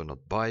can also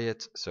not buy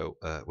it, so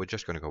we're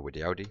just gonna go with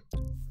the Audi.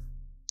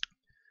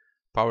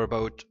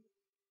 Powerboat,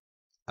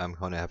 I'm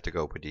gonna have to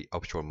go with the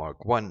Offshore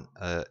Mark 1.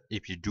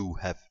 If you do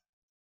have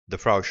the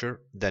Frauscher,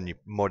 then you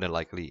more than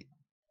likely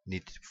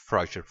need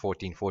Frauscher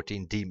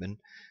 1414 Demon,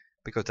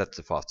 because that's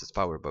the fastest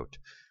powerboat.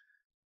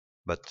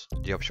 But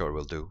the Offshore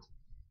will do.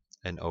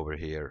 and over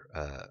here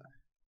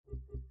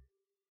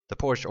the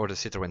Porsche or the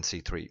Citroen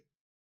C3.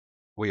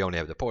 We only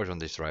have the Porsche on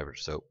this driver,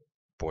 so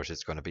Porsche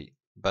it's gonna be.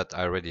 But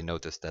I already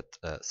noticed that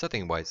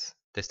setting wise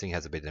this thing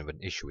has a bit of an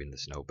issue in the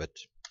snow, but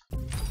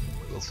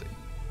we'll see.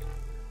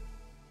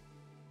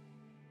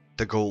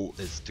 The goal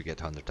is to get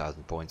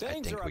 100,000 points. I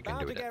think we can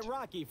do that. Things are about to get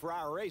rocky for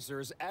our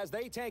racers as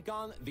they take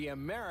on the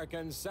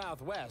American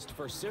Southwest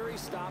for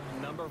series stop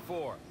number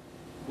 4.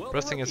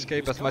 Pressing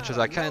escape as much as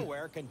I can,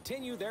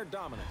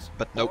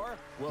 but nope,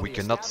 we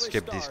cannot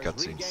skip these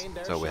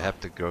cutscenes, so we have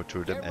to go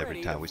through them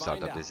every time we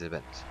start up this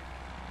event.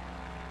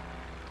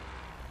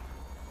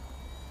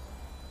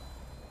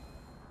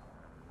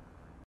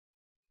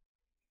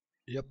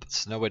 Yep,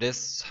 snow it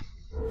is.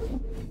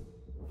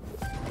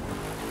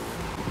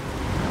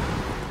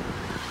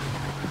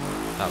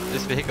 Now,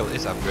 this vehicle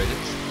is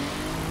upgraded.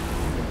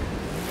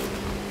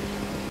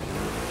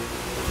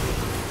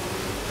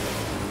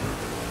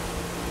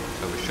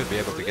 So we should be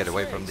able to get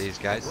away from these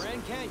guys.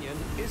 Grand Canyon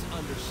is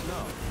under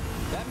snow.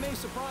 That may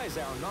surprise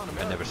our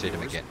non-American and never see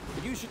them again.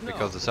 viewers,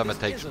 Because the summit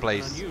takes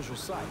place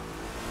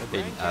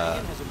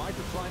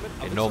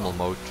in normal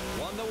mode.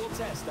 One that will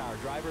test our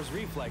drivers'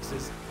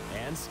 reflexes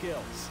and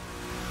skills.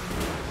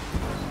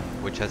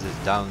 Which has its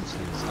downs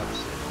and its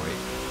ups in a way.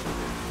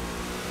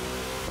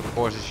 Of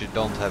course, you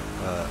don't have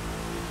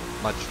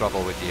much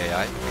trouble with the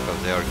AI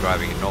because they are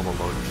driving in normal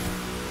mode.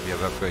 If you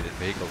have upgraded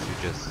vehicles, you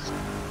just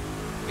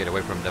get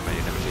away from them and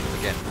you never see them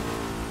again.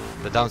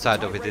 The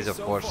downside of it is, of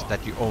course,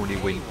 that you only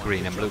win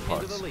green and blue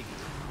parts.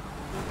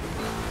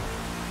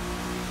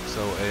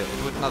 So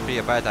it would not be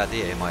a bad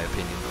idea, in my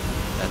opinion,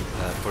 that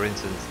for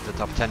instance the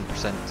top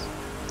 10%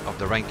 of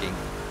the ranking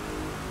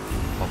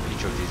of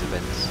each of these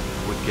events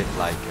would get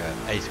like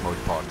ace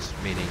mode parts,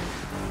 meaning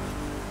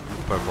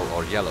purple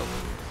or yellow,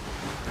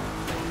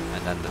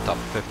 and then the top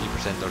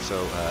 50% or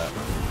so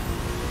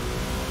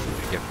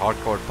you get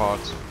hardcore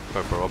parts,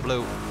 purple or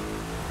blue,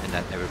 and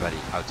then everybody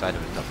outside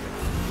of the top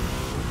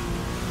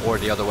 50. Or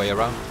the other way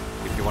around,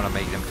 if you want to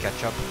make them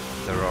catch up,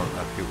 there are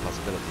a few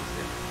possibilities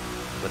there.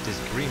 But this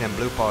green and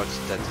blue parts,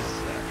 that is,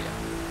 yeah,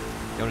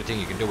 the only thing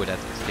you can do with that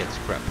is get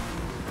scrap.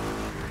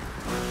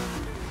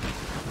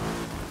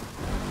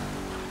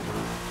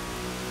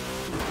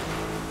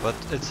 But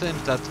it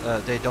seems that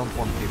they don't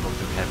want people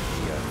to have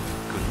the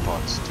good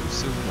parts too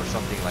soon or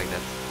something like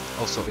that.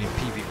 Also in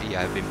PvP,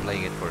 I've been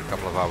playing it for a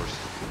couple of hours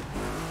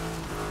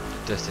to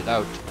test it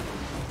out.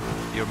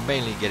 You're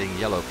mainly getting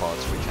yellow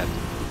parts which have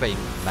the fame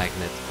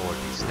magnet or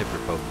the snipper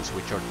bonus,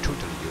 which are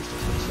totally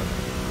useless for the summer.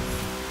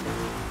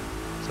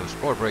 So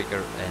Spore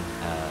Breaker and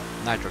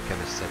Nitro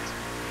Chemist set,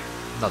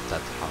 not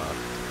that hard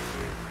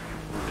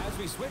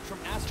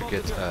to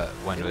get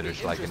when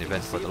there's like an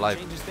event for the live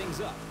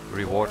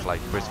reward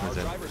like Christmas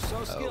and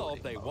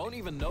they won't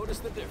even notice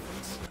the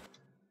difference.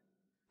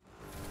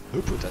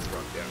 Who put that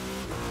rock there?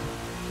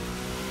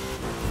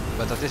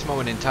 But at this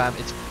moment in time,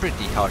 it's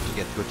pretty hard to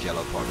get good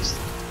yellow parts.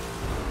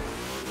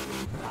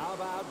 How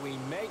about we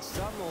make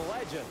some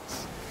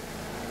legends?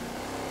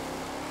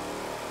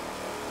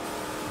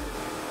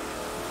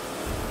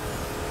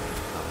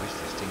 Now, where's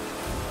this thing?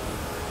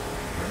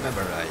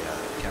 Remember,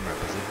 camera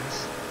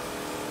positions.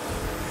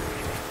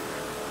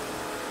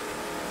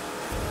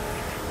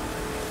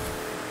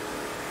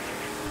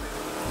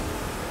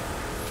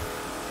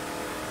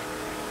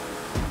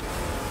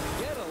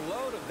 Get a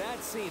load of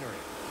that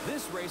scenery.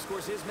 This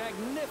racecourse is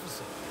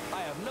magnificent.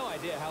 I have no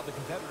idea how the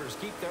competitors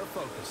keep their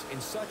focus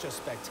in such a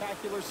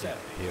spectacular setting.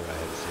 Yeah, here I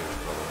have a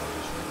serious problem on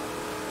this one.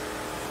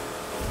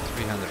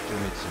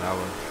 302 meters an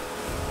hour.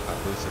 I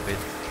boost a bit,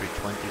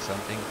 320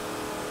 something.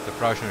 The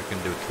Prousner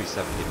can do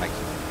 370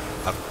 maximum,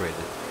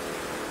 upgraded.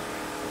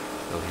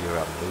 So here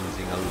I'm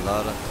losing a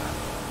lot of time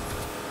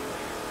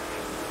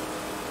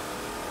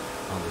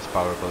on this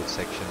powerboat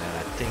section, and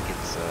I think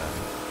it's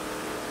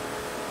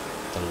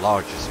the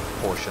largest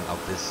portion of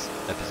this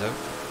episode.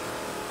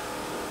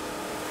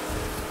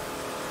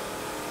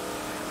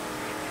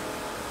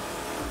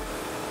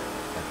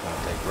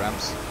 Take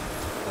ramps,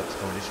 that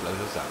only slows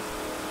us down.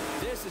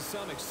 This is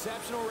some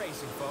exceptional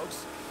racing,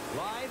 folks.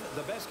 Live,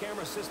 the best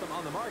camera system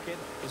on the market,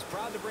 is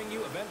proud to bring you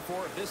Event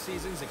 4 of this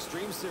season's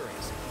Xtreme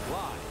Series.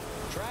 Live,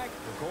 track,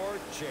 record,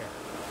 share.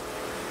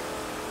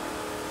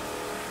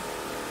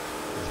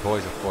 This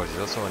voice, of course, is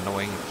also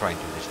annoying, trying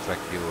to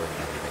distract you and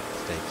then you make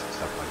mistakes and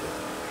stuff like that.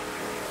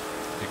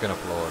 You can,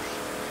 of course,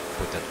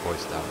 put that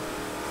voice down.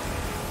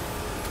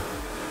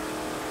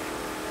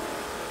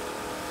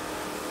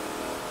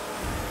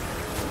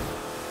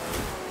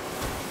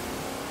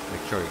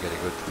 Sure you get a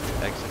good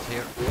exit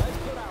here. Let's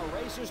put our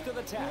racers to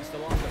the test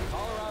along the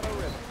Colorado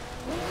River.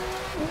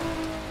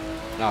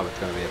 Now it's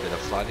going to be a bit of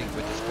sliding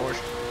with this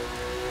Porsche.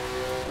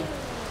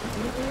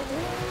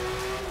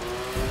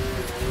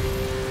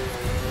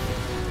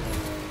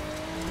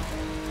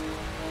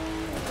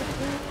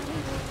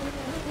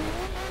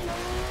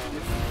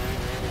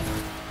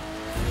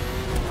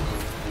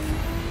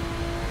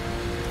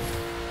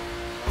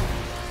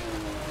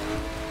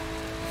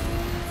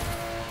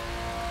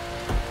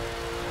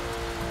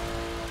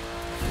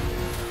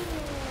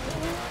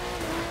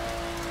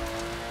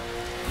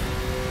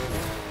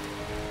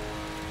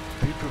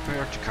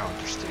 prepare to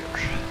counter steer.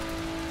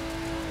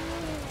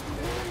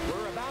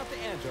 We're about to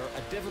enter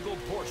a difficult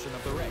portion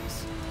of the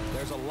race.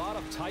 There's a lot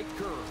of tight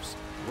curves.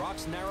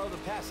 Rocks narrow the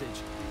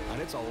passage,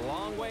 and it's a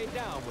long way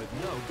down with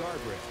no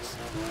guardrails.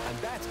 And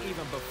that's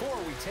even before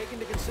we take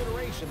into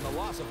consideration the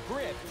loss of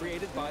grip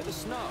created by the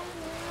snow.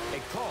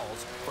 It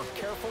calls for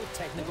careful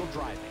technical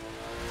driving.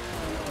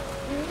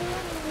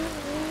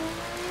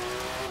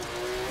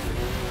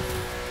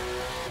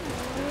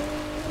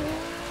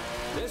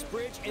 This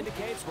bridge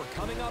indicates we're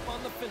coming up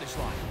on the finish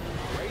line.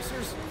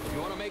 Racers, if you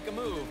want to make a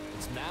move,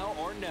 it's now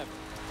or never.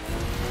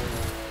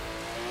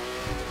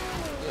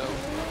 So,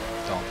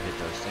 don't hit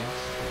those things.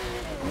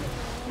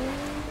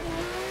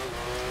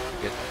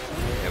 Good.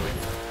 There we go.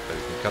 So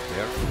we can cut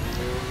there.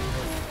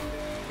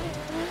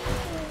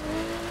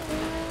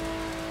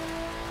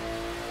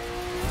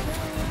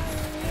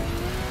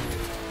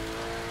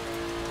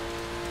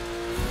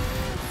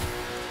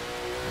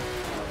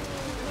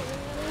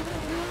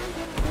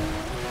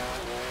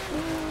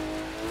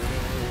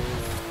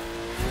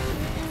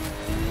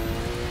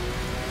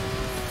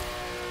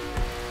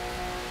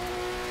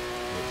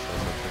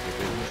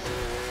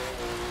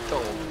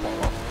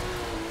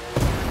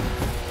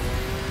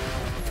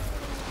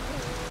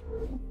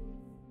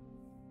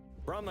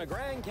 From the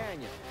Grand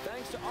Canyon,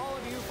 thanks to all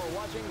of you for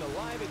watching the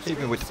live Xtrem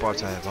Even with the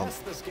parts I series have on,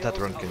 test the skills that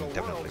run of can the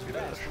definitely world's be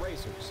better. best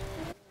racers.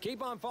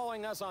 Keep on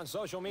following us on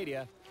social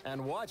media,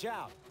 and watch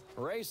out.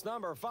 Race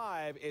number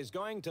 5 is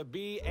going to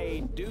be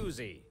a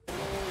doozy.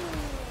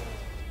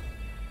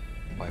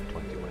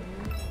 521.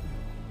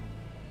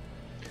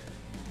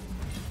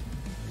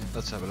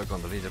 Let's have a look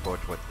on the leaderboard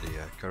what the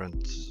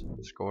current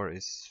score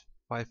is.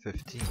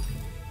 515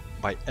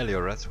 by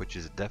Eliores, which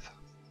is deaf.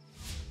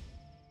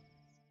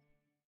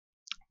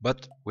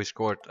 But we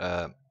scored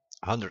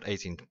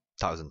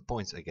 118,000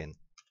 points again.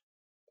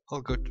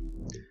 All good.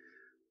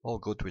 All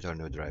good with our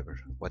new driver.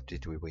 What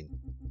did we win?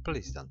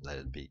 Please don't let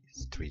it be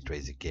street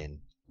race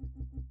again.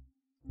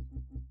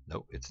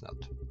 No, it's not.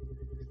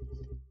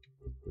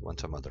 We want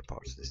some other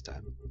parts this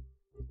time.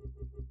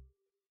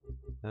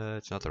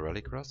 It's not a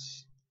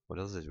rallycross. What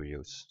else did we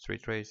use?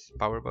 Street race,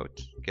 powerboat.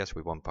 Guess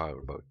we won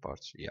powerboat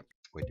parts. Yep,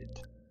 we did.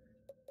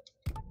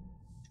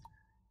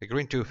 A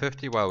green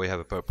 250 while we have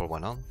a purple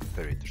one on.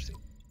 Very interesting.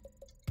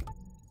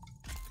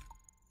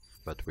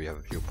 But we have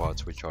a few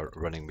parts which are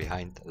running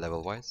behind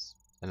level wise,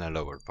 and a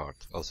lower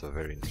part, also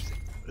very interesting.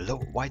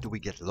 Why do we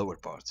get lower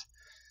parts?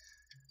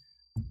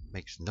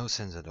 Makes no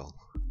sense at all.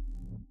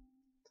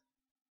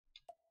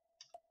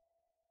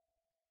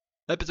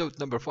 Episode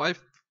number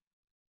 5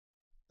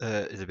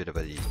 is a bit of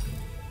a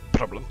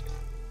problem,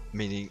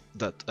 meaning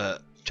that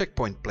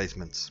checkpoint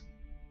placements,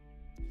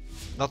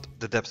 not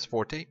the depths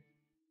forte.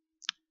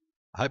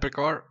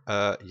 Hypercar,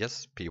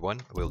 yes,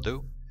 P1 will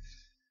do.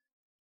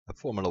 A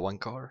Formula 1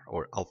 car,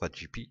 or Alpha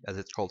GP as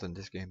it's called in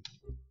this game.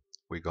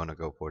 We're gonna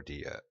go for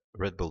the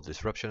Red Bull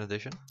Disruption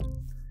Edition.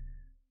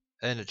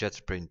 And a Jet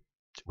Sprint,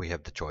 we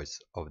have the choice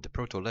of the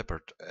Proto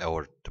Leopard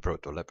or the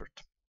Proto Leopard.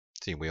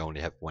 See, we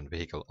only have one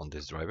vehicle on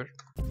this driver.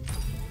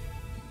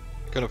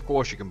 Of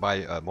course you can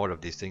buy more of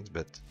these things,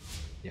 but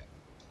yeah,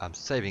 I'm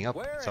saving up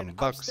some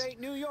bucks.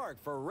 Upstate New York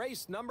for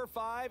race number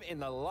 5 in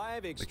the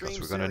live Xtreme because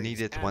we're gonna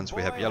need it series. once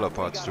we have yellow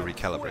parts to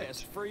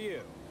recalibrate. For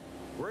you.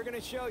 We're going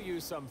to show you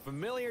some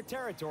familiar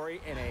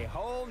territory in a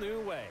whole new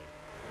way.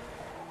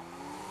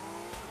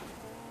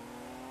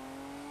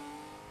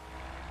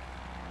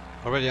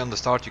 Already on the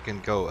start you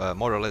can go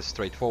more or less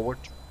straight forward,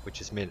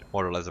 which is more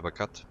or less of a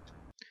cut.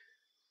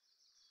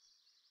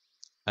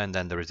 And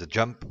then there is a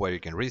jump where you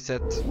can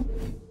reset.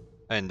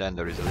 And then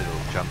there is a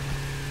little jump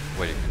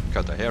where you can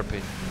cut a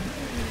hairpin.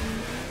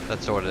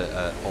 That's sort of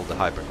all the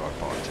hypercar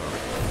parts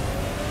are.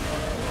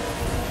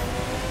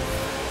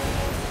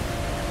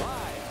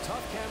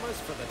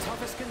 For the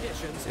toughest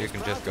conditions, you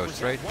can just go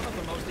straight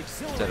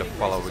instead of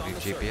following the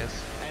GPS.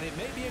 And it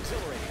may be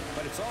exhilarating,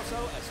 but it's also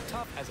as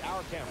tough as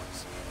our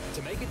cameras.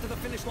 To make it to the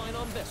finish line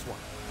on this one,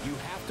 you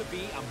have to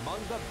be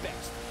among the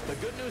best. The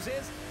good news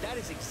is, that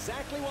is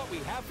exactly what we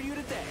have for you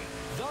today.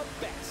 The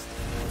best.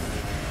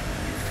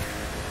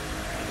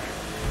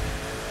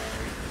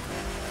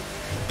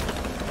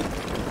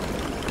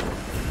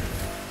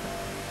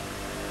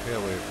 Here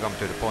we've come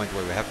to the point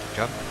where we have to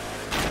jump.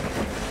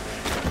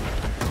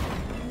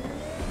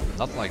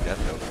 Not like that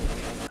though.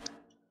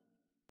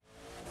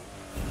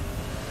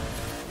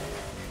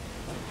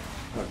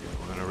 Okay,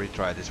 we're gonna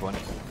retry this one.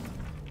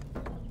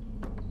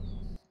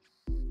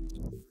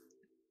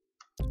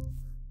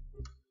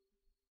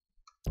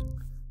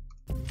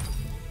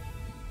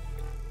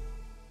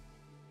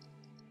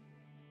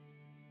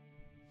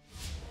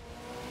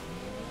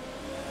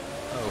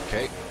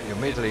 Okay, you're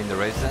immediately in the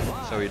race then,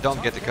 so you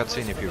don't get the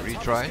cutscene if you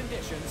retry.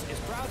 Is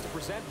proud to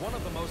present one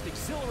of the most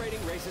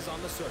exhilarating races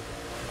on the circuit.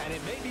 And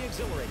it may be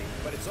exhilarating,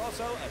 but it's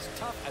also as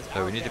tough as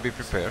so we need to be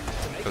prepared,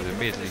 because it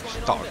immediately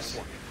starts.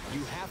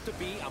 You have to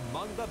be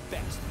among the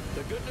best.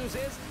 The good news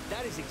is,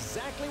 that is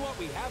exactly what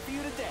we have for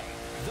you today.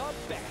 The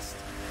best.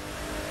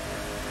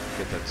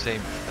 Get that same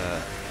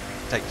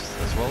text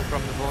as well from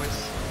the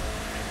voice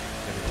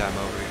every time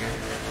over again.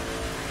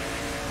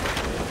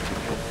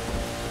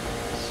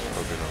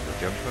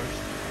 jump first.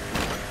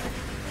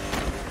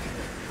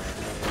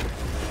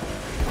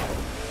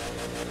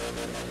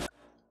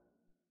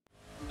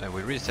 And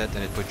we reset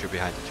and it puts you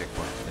behind the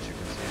checkpoint, as you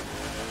can see.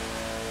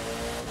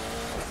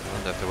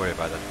 Don't have to worry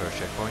about that first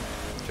checkpoint,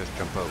 just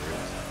jump over it.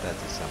 That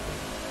is something.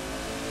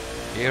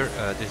 Here,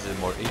 this is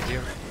more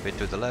easier, a bit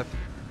to the left.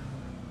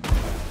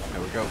 There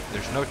we go.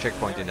 There's no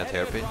checkpoint in that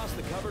hairpin.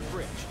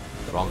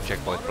 Wrong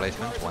checkpoint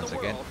placement once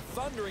again.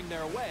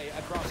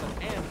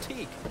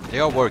 They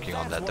are working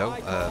on that though.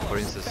 For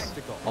instance,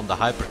 on the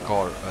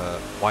hypercar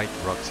White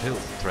Rocks Hill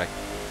track,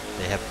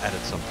 they have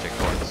added some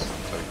checkpoints,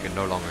 so you can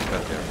no longer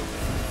cut there.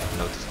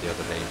 Noticed the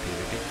other day in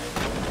PvP.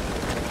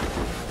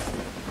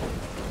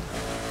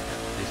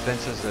 These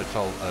fences, that's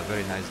all a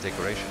very nice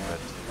decoration, but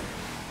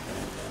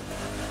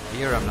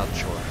here I'm not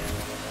sure.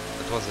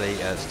 It was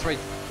a straight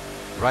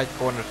right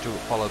corner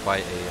followed by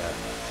a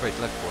straight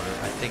left corner.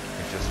 I think you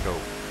can just go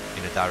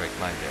in a direct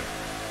line there.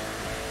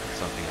 That's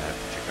something I have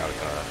to check out.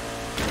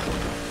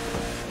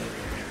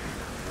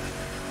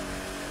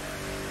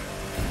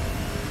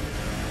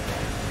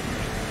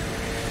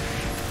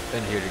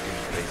 Then here you can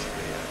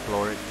basically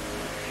floor it,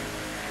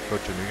 go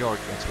to New York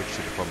and switch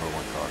to the Formula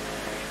 1 car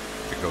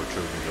to go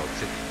through New York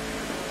City.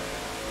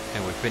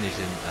 And we finish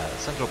in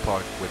Central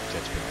Park with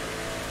Jet Spring.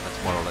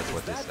 That's more or less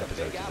what this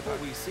episode is about.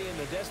 We see in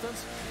the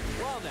distance?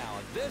 Well now,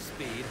 at this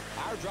speed,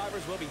 our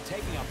drivers will be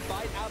taking a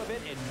bite out of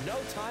it in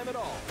no time at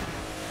all.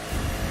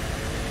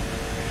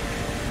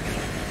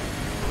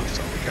 So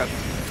we got,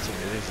 so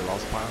it is the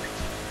last part.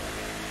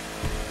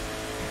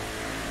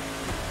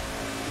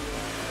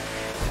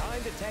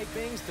 Time to take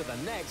things to the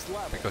next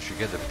level. Because you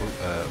get the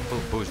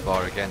full boost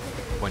bar again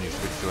when you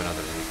switch to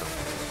another vehicle.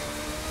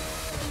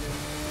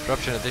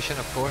 Disruption Edition,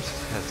 of course,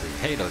 has the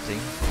halo thing,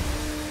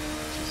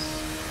 which is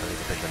a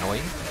little bit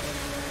annoying.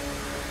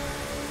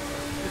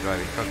 The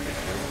driving cockpit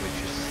view, which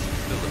is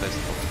still the best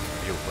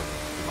view for me,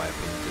 in my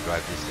opinion, to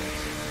drive these things.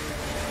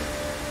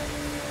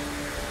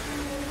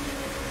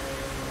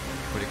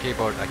 With the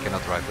keyboard, I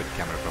cannot drive with the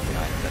camera from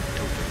behind. That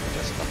too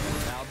just stop.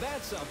 Now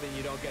that's something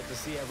you don't get to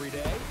see every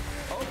day.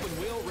 Open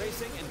wheel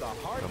racing in the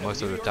heart of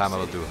most of New the York time I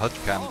will City. do HUD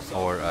cam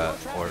or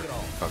Also,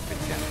 cockpit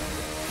cam.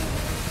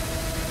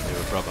 I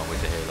have a problem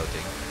with the halo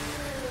thing.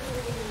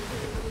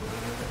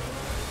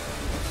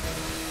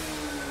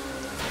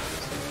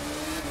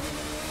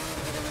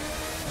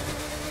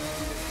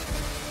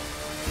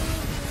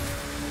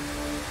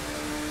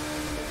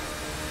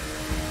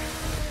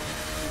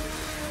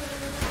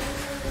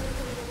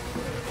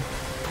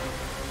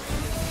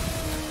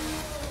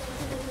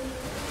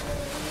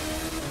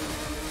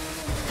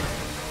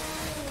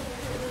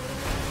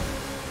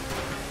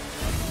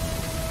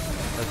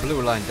 The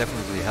blue line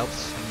definitely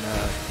helps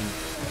in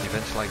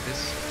events like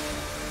this.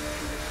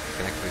 You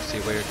can actually see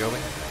where you're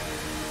going,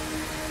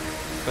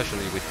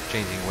 especially with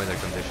changing weather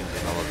conditions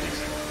in all of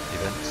these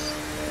events.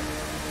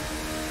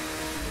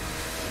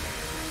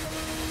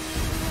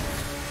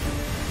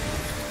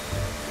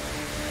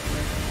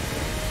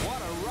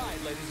 what a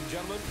ride, ladies and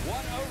gentlemen.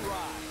 What a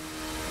ride.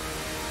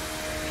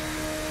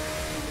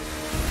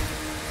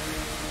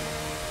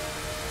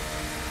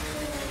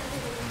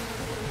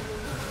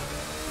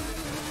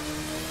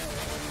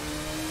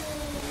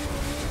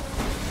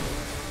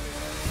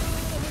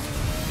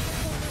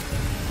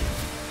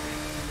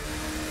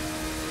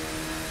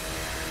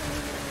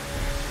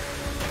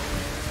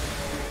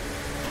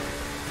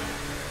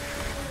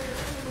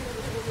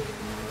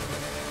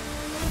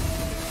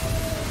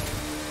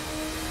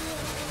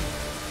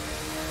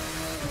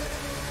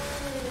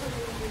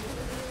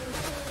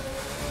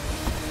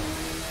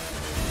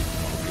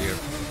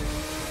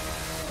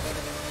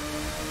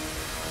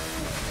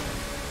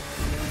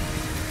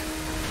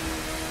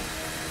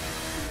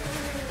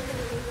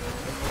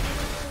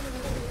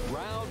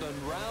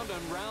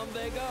 Round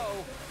they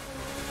go.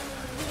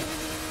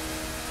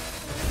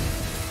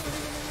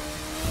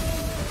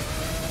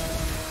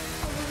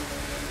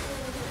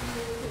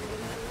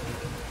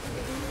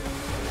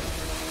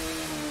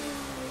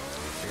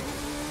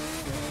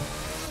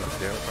 Stuck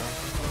there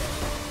apparently.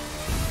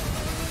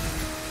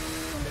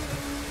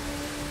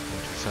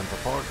 Into Central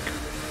Park.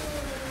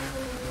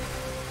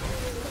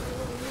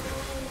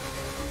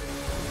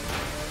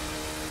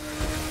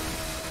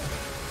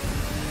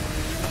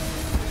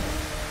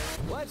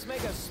 Let's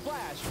make a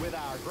splash with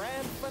our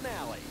grand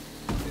finale.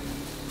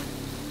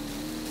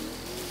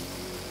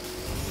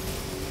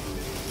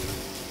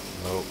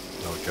 No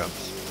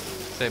jumps.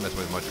 Same as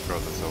with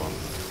motocross and so on.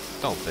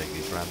 Don't take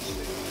these ramps. It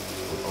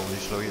will only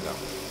slow you down.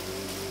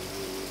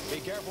 Be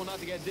careful not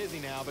to get dizzy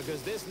now,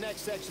 because this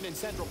next section in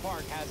Central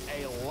Park has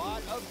a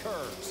lot of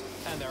curves,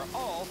 and they're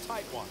all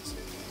tight ones.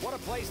 What a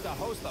place to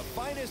host the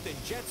finest in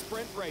jet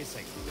sprint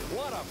racing.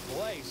 What a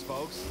place,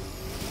 folks.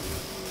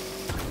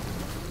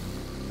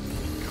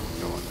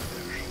 Go on there.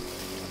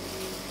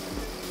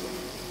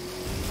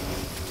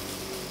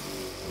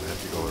 We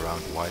have to go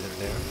around wider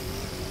there.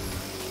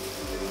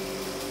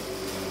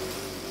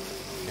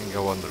 And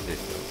go under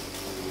this though.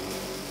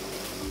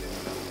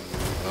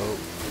 Oh.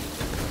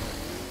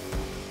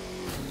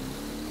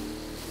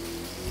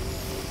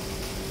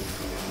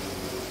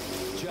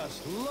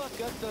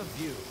 Look at the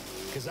view,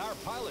 because our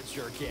pilot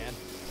sure can.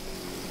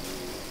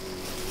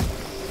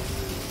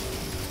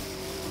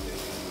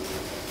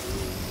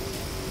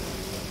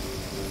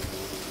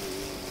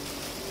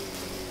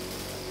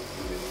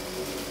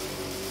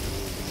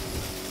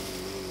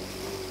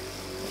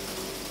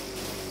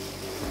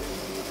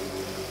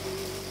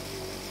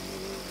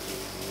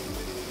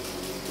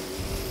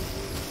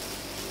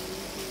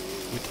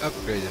 With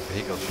upgraded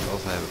vehicles you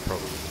also have a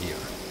problem here,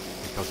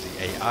 because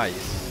the AI is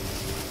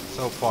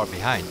so far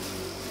behind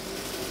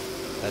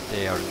that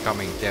they are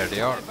coming. There they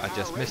are, I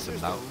just missed them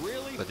now.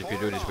 But if you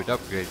do this with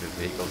upgraded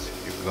vehicles,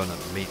 you're gonna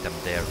meet them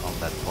there on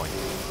that point.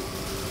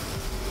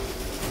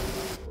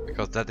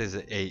 Because that is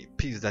a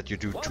piece that you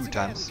do 2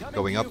 times,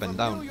 going up and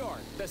down.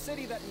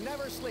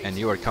 And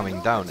you are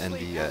coming down and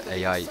the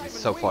AI is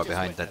so far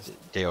behind that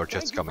they are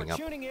just coming up.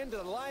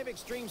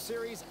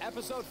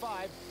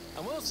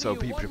 So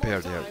be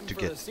prepared there to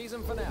get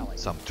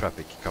some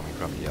traffic coming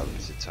from the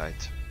opposite side.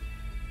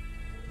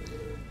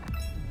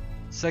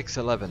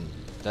 6:11,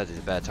 that is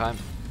a bad time.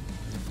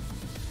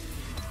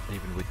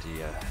 Even with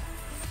the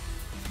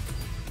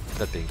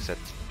that being said,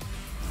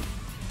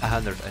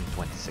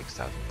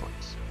 126,000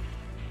 points.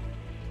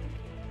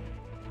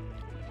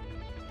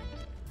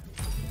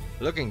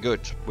 Looking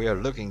good. We are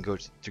looking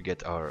good to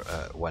get our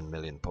 1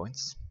 million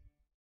points.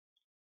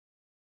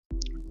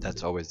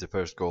 That's always the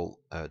first goal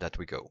that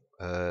we go.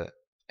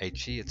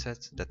 HC it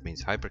says, that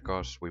means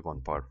hypercars. We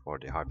want part for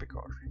the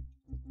hypercar,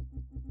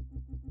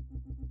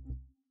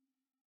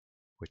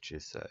 which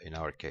is in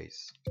our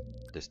case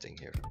this thing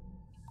here.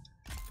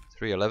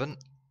 311,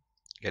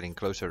 getting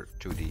closer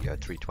to the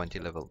 320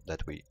 level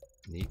that we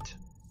need.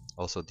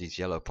 Also these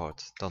yellow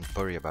parts, don't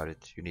worry about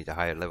it. You need a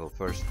higher level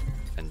first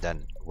and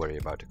then worry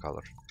about the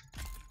color.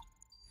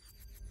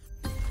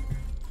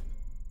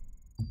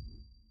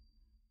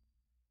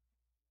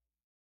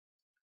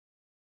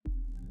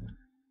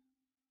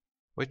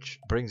 Which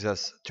brings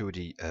us to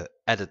the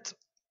added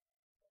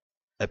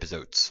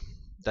episodes.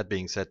 That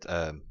being said,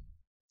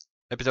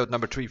 episode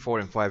number 3, 4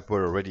 and 5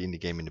 were already in the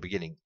game in the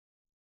beginning.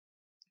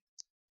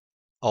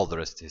 All the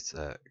rest is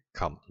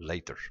come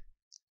later.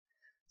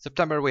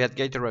 September we had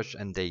Gator Rush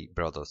and they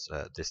brought us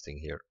this thing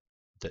here.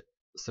 The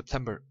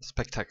September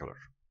Spectacular.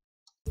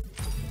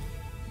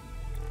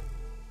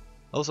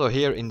 Also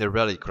here in the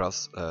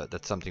Rallycross,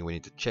 that's something we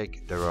need to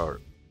check. There are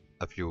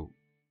a few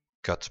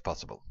cuts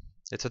possible.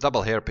 It's a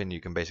double hairpin, you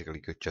can basically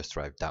just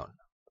drive down.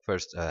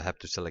 First have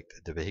to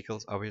select the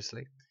vehicles,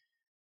 obviously.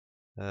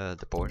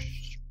 The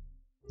Porsche,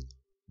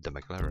 the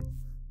McLaren,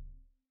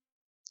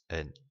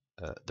 and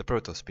the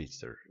Proto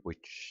Speedster,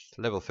 which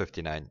level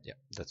 59, yeah,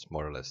 that's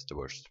more or less the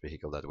worst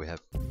vehicle that we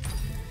have.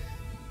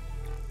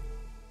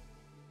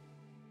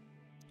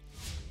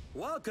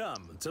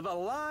 Welcome to the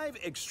live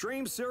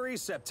Xtreme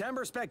Series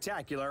September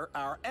Spectacular,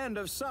 our end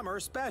of summer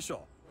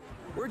special.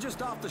 We're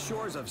just off the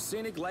shores of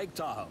scenic Lake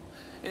Tahoe.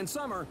 In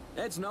summer,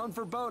 it's known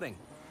for boating.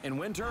 In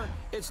winter,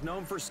 it's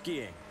known for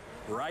skiing.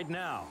 Right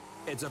now,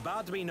 it's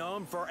about to be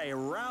known for a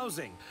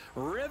rousing,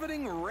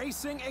 riveting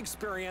racing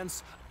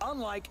experience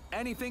unlike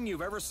anything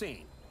you've ever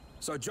seen.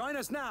 So join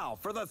us now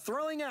for the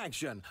thrilling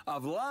action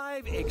of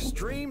live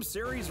Xtreme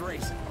Series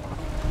racing.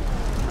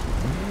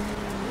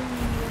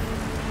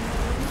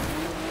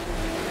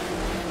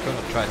 I'm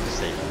gonna try to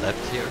stay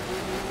left here.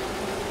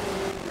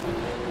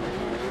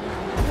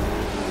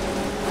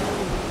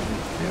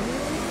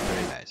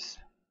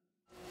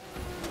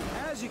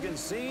 As you can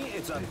see,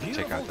 it's a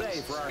beautiful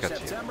day for our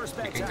September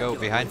Spectacular. You can go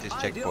behind this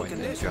checkpoint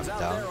and jump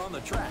down on the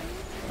track.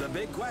 The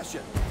big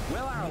question,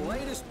 will our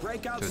latest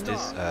breakout to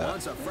this star,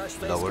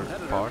 lower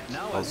part.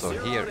 Also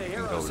here you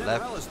can go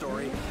left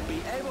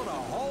be able to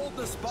hold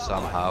the spotlight,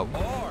 somehow,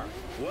 or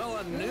will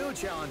a new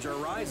challenger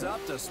rise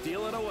up to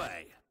steal it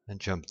away? And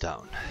jump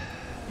down.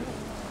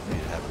 You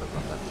need to have a look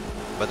on that.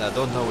 But I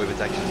don't know if it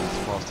actually is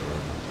faster or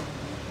not.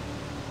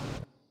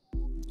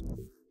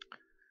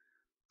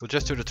 We'll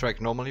just do the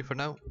track normally for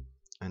now,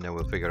 and then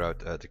we'll figure out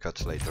the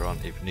cuts later on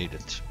if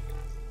needed.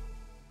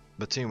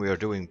 But seeing we are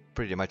doing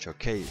pretty much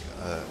okay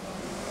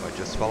by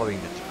just following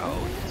the...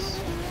 oh yes,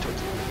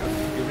 totally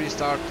forgot. You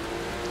restart.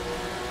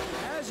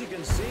 As you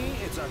can see,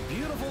 it's a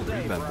beautiful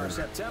day for our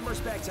September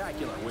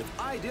Spectacular with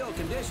ideal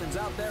conditions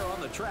out there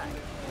on the track.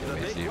 The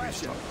big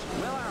question,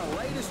 will our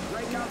latest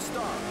breakout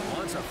star,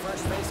 once a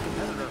fresh-faced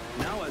competitor,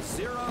 now a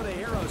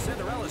zero-to-hero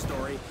Cinderella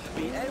story,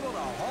 be able to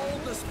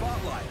hold the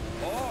spotlight,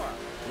 or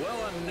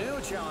will a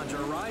new challenger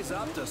rise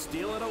up to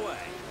steal it away?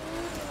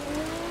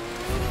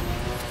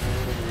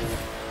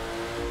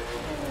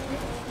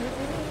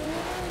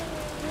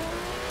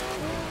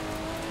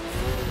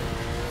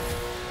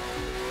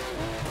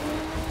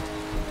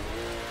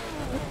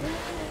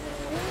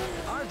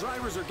 Our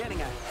drivers are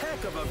getting a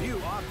heck of a view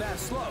off that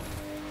slope,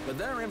 but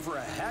they're in for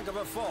a heck of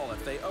a fall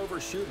if they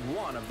overshoot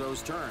one of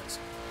those turns.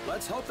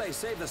 Let's hope they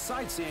save the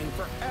sightseeing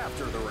for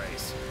after the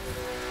race.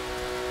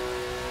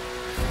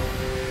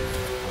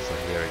 Also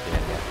here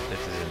again, yeah,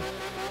 this is an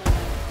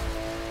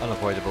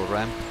unavoidable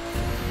ramp.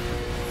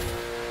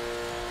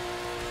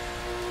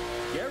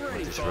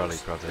 ready, this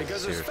folks, rallycross has a because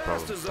as serious fast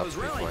problem as those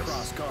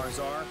rallycross cars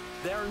are,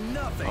 they're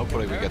nothing.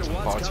 Hopefully we get compared some to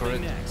what's parts for it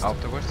coming next.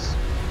 afterwards.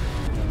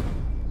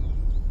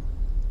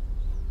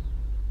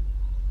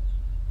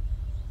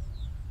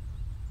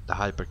 The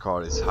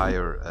hypercar is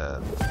higher,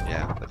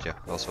 yeah, but yeah,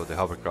 also the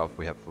hovercraft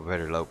we have for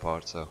very low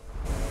parts, so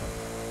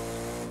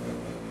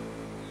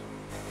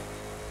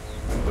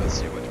we'll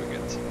see what we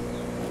get.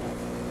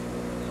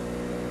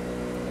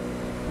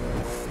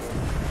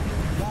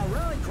 While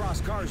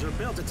rallycross cars are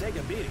built to take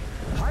a beating,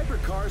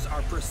 hypercars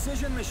are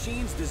precision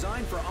machines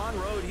designed for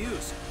on-road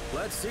use.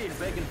 Let's see if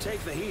they can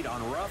take the heat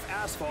on rough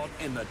asphalt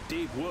in the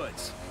deep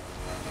woods.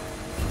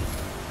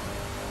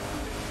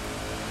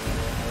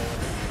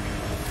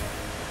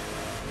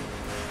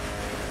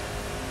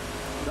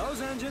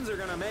 Those engines are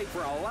gonna make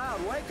for a loud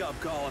wake-up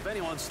call if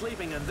anyone's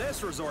sleeping in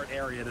this resort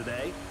area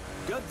today.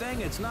 Good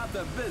thing it's not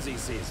the busy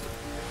season.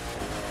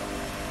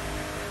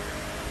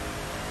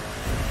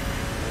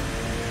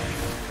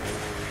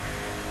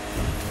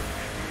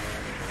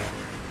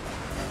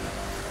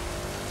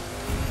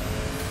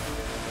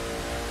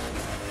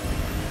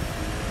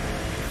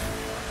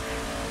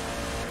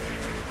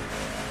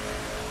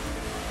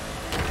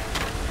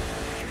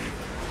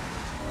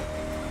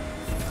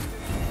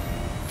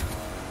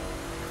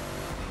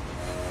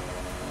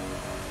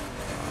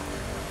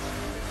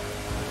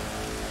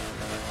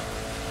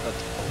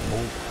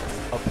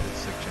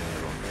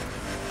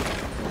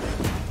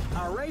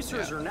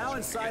 Racers are now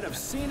inside of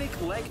scenic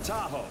Lake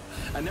Tahoe,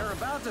 and they're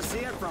about to see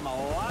it from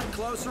a lot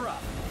closer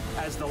up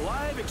as the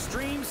live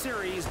Xtreme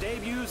Series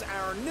debuts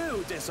our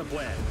new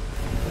discipline,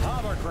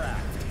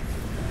 hovercraft.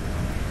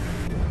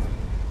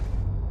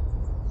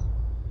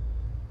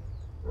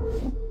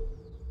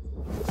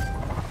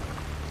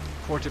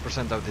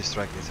 40% of this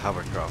track is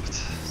hovercraft,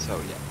 so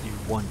yeah, you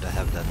want to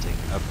have that thing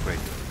upgraded,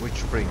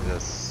 which brings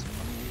us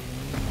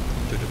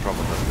to the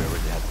problem that we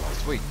already had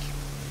last week.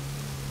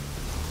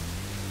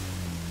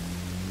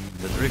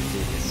 The drifty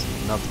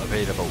is not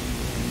available.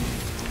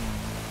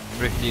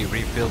 Drifty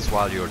refills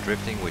while you're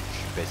drifting, which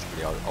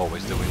basically are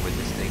always doing with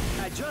this thing.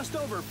 At just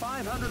over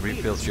 500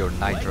 refills your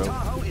nitro, Lake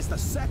Tahoe is the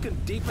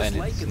second deepest and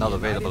lake it's in not the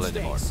available United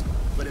anymore. States.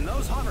 But in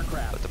those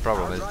hovercraft, But the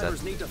problem our is that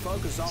drivers need to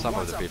focus on some of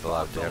what's the people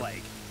out above the there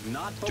lake,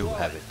 not do below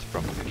have it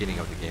from the beginning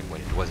of the game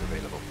when it was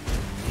available.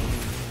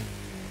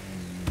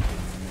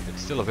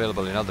 It's still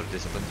available in other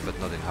disciplines, but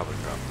not in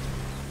hovercraft.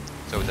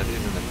 So that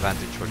is an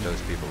advantage for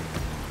those people.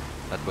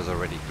 That was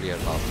already clear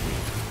last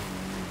week.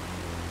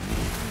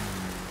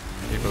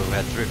 People who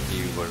had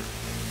drifty were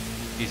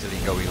easily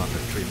going under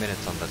 3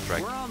 minutes on that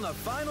track, We're on the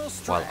final while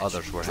stretch.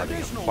 others were having a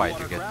Traditional fight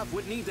to get watercraft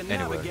would need to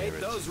anywhere navigate near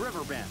it. those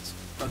river bends,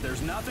 but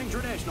there's nothing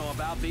traditional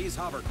about these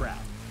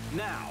hovercraft.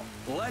 Now,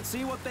 let's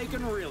see what they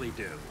can really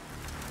do.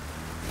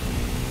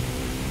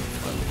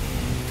 Well,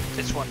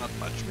 this one not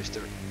much,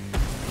 mister.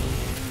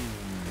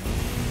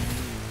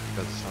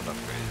 Because it's not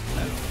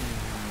upgraded at all.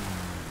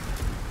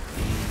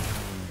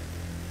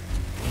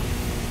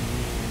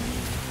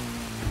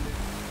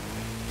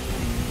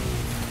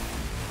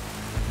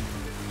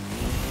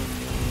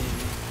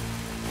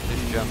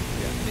 This jump,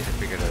 yeah, I need to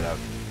figure that out.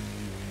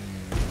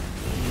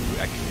 You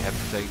actually have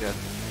to take that.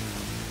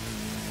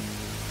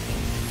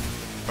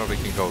 Probably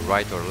can go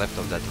right or left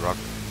of that rock,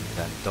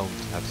 then don't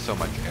have so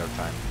much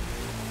airtime.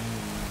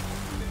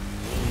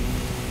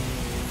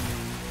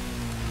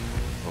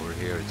 Over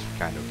here it's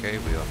kind of okay,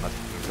 we don't have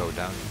to go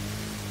down.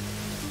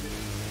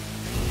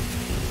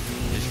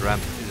 This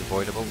ramp is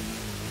avoidable.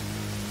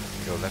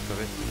 Go left of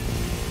it.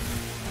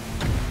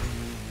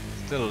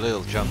 Still a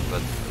little jump,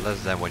 but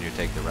less than when you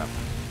take the ramp.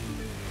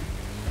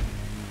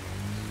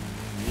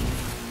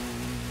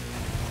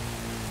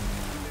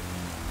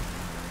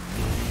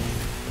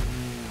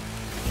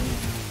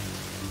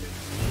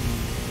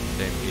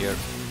 Same here.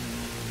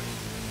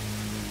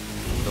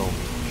 Don't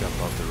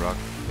jump off the rock.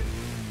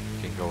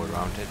 You can go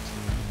around it.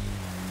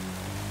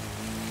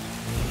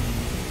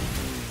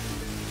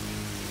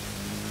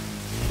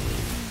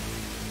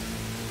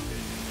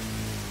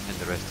 And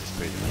the rest is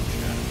pretty much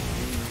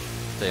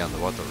stay on the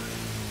water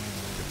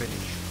to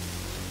finish.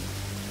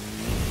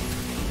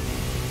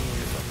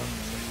 Yes, I'm not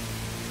mistaken.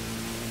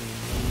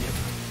 Yep.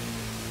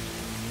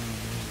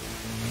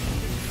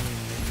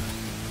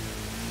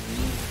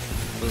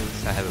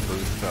 Boost, I have a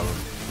boost problem.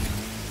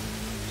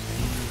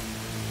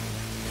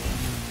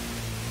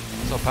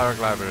 So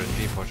Paraglider and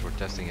GeForce were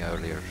testing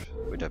earlier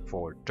with a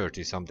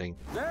 430 something.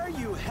 There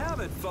you have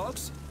it,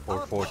 folks.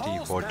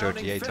 440,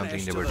 438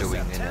 something they were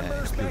doing in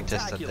a few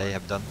tests that they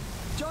have done.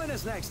 Join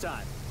us next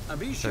time. And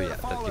be So sure yeah,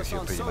 to that follow gives us you a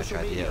on pretty much social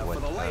idea media what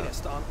for the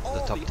latest on all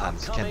the top the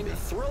times can upcoming be.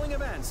 thrilling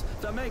events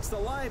that makes the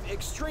live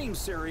Xtreme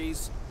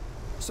series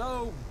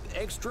so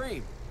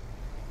extreme.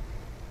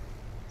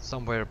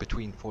 Somewhere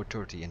between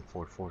 430 and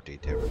 440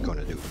 they were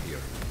gonna do here.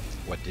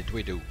 What did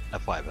we do? A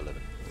 511.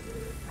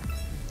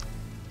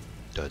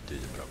 That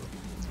is the problem.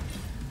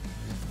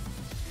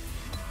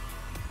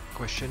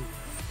 Question.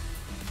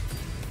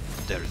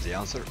 There is the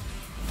answer.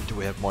 Do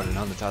we have more than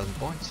 100,000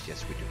 points?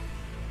 Yes, we do.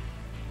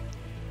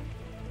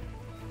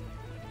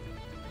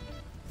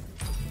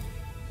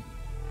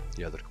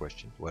 the other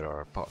question. Where are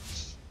our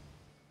parts?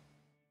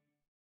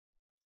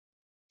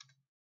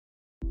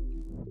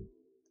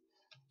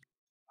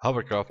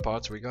 Hovercraft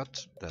parts we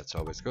got. That's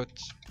always good.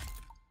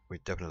 We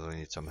definitely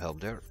need some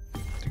help there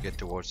to get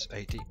towards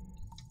 80.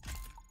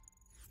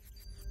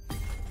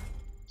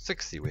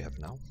 60 we have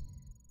now.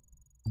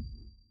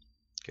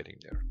 Getting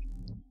there.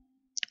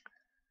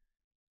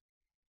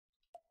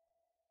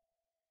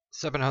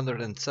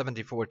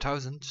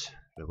 774,000.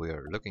 We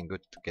are looking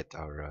good to get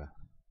our.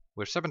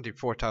 We're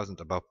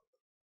 74,000 above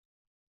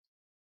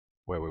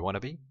where we want to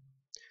be.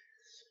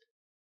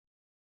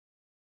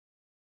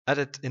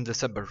 Added in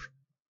December,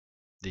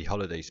 the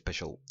holiday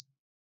special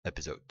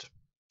episode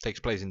takes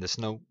place in the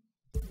snow.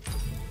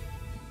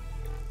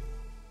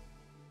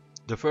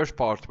 The first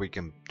part we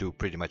can do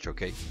pretty much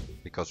okay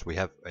because we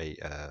have a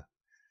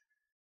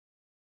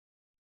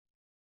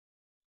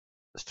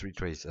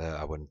street race.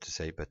 I wanted to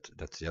say, but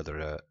that's the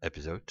other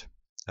episode.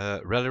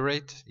 Rally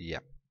rate, yeah,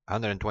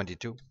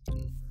 122.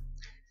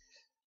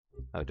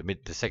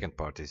 The second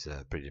part is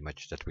pretty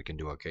much that we can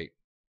do okay.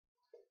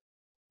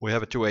 We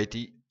have a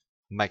 280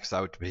 maxed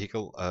out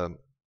vehicle,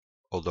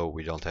 although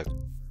we don't have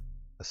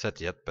a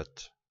set yet,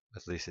 but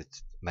at least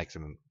it's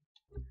maximum.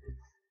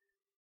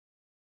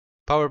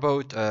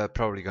 Powerboat,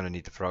 probably gonna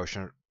need a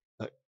Frauscher,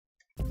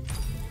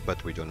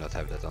 but we do not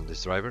have that on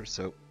this driver,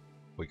 so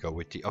we go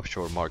with the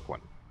Offshore Mark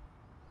 1.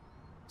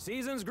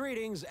 Season's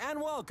greetings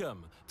and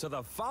welcome to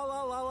the Fa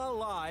La La La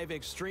Live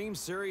Xtreme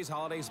Series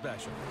Holiday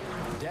Special.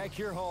 Deck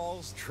your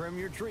halls, trim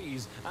your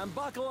trees, and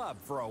buckle up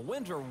for a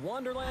winter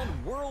wonderland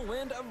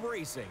whirlwind of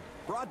racing.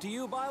 Brought to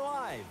you by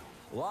Live.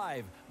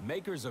 Live,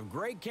 makers of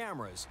great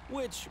cameras,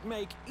 which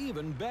make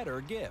even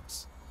better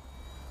gifts.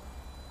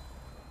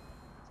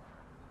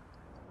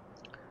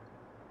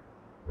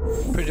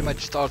 Pretty much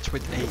starts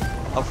with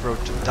a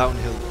off-road to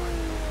downhill,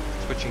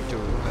 switching to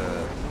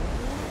the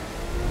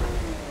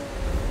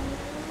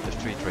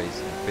street race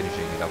and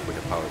finishing it up with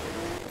a powerboat.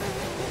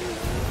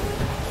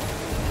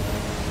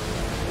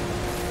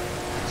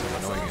 Some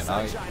annoying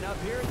sunshine up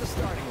here at the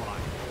starting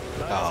line.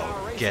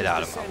 Oh, get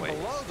out of my way.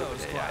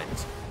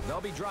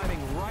 They'll be driving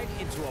right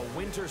into a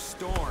winter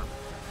storm.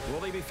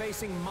 Will they be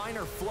facing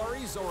minor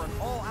flurries or an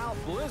all-out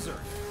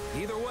blizzard?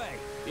 Either way,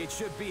 it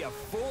should be a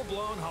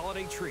full-blown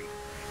holiday treat.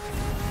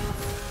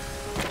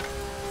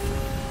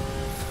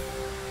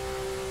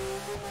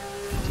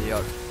 They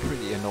are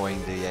pretty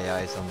annoying, the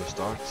AIs on the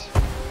start,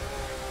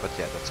 but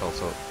yeah, that's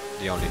also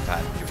the only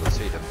time you will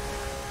see them,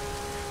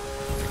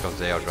 because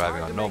they are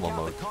driving on normal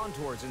mode. The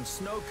contours in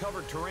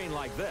snow-covered terrain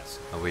like this.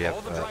 And we have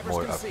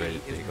more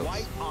upgraded vehicles.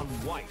 White on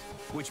white,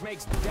 which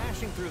makes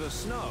dashing through the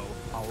snow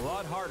a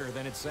lot harder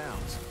than it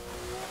sounds.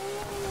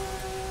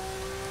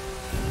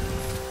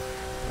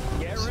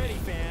 Get ready,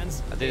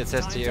 fans. I did a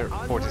test here,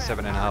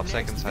 47.5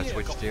 seconds. I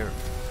switched here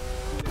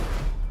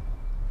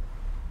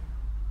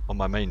on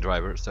my main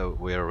driver, so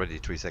we're already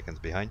 3 seconds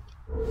behind.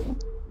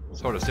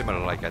 Sort of similar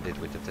like I did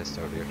with the test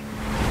earlier.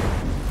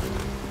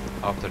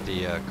 After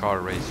the car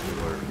race, we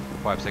were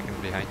 5 seconds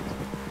behind.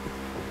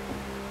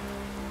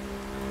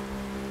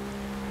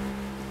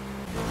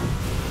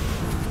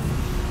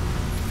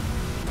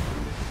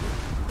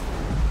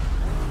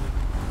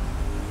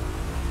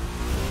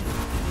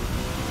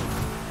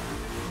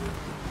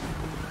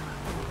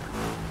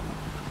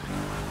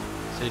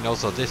 And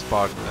also this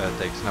part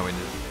takes no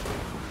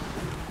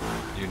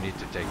you need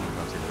to take in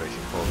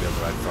consideration 4-wheel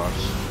drive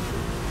cars.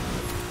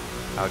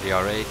 Audi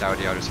R8,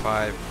 Audi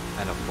RS5,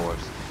 and of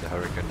course the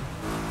Hurricane.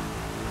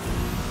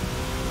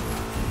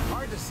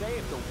 Hard to say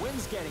if the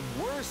wind's getting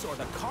worse or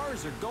the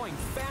cars are going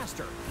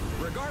faster.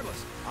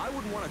 Regardless, I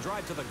wouldn't want to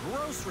drive to the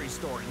grocery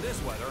store in this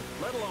weather,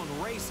 let alone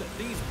race at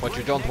these. What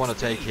you don't want to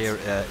take here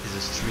is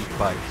a street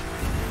bike,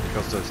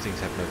 because those things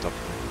have no top.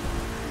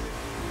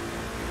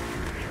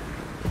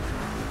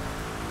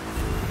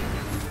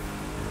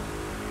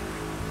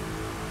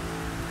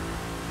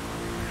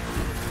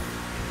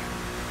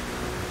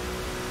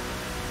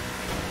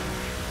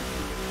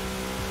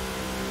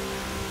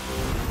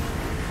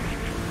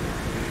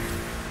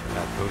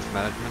 Boost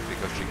management,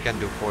 because you can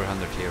do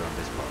 400 here on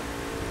this part.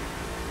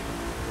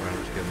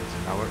 400 kilometers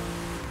an hour.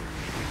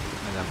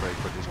 And then brake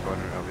for this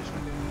corner,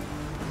 obviously.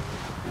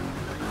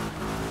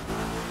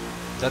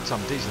 That's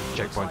some decent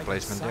checkpoint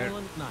placement there.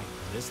 Night,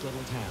 this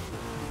little town,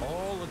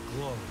 all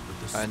aglow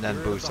with the and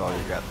then boost all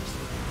you got.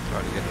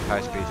 Try to get as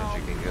high speed as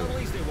you can go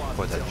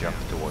for that jump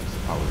towards the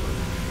power loop.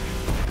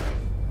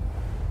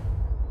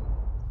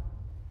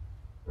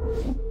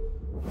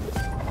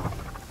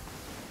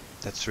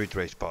 That street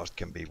race part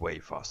can be way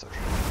faster.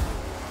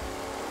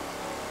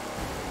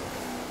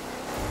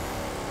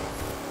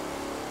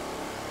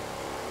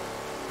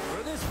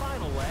 For this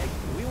final leg,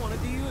 we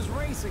wanted to use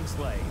racing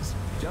sleighs.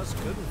 Just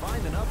couldn't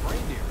find enough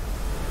reindeer.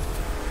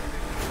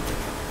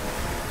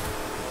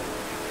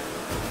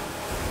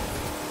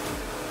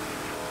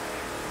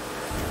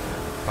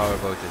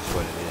 Powerboat is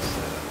what it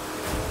is.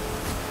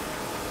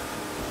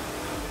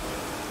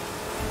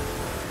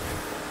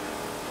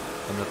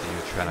 I'm not a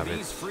huge fan of it. In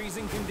these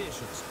freezing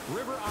conditions,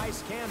 river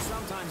ice can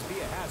sometimes be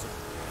a hazard.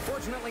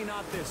 Fortunately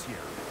not this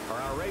year.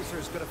 or our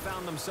racers could have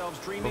found themselves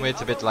dreaming. For me,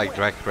 it's a bit like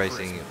drag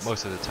racing.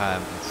 Most of the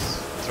time, it's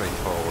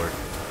straightforward,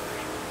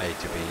 A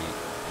to B,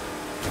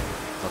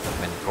 not that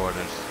many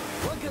corners.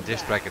 In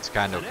this track, it's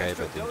kind of okay,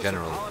 but in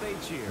general,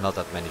 not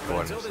that many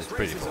corners. It's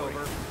pretty boring.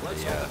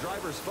 The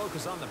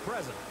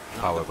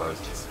powerboat.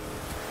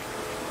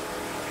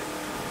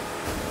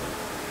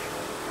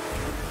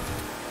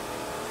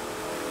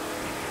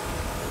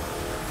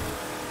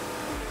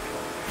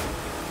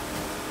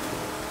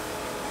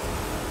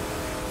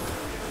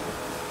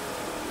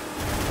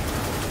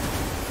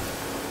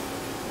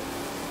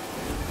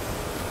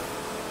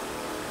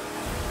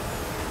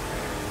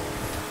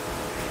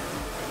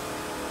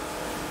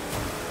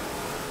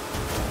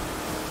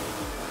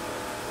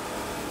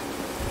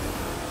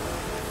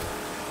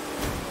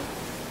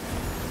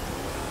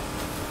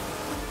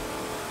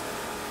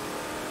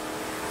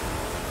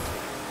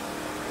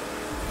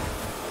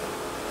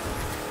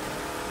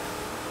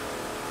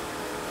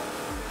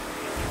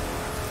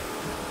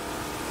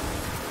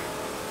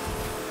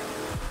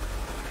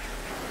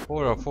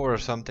 Or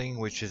something,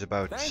 which is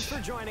about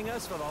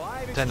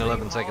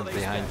 10-11 seconds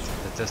behind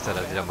the test that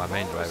I did on my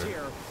main driver.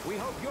 We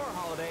hope your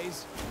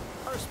holidays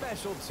are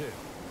special too.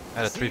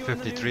 At a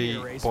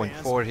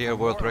 353.4 here,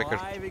 world record.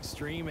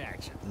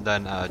 And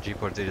then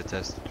G4 did a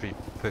test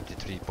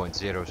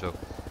 353.0, so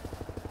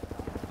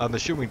I'm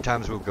assuming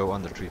times will go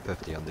under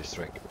 350 on this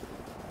track.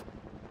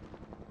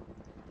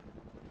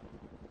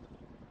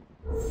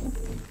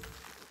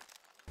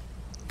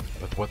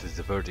 But what is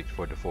the verdict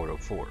for the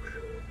 404?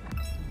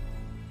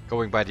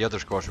 Going by the other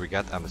scores we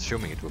got, I'm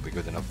assuming it will be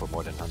good enough for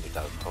more than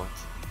 100,000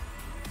 points.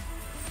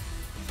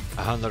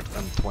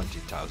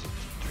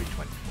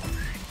 120,324.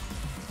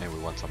 And we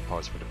want some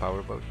parts for the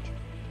powerboat.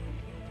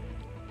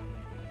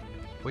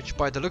 Which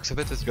by the looks of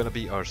it is gonna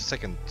be our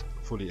second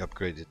fully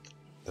upgraded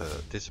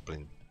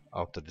discipline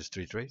after the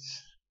street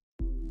race.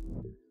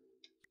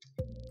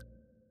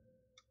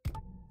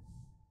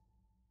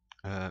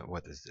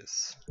 What is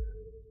this?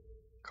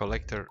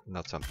 Collector,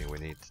 not something we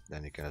need,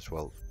 then you can as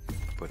well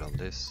put on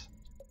this.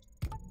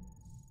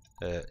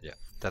 Yeah,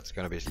 that's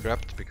gonna be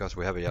scrapped because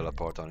we have a yellow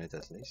part on it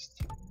at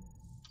least.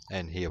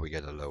 And here we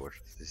get a lower.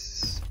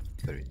 This is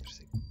very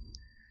interesting.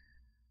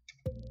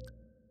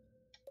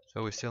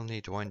 So we still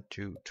need 1,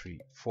 2,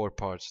 3, 4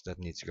 parts that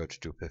needs to go to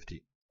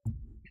 250.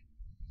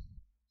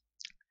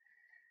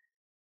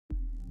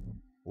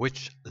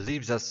 Which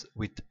leaves us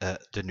with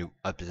the new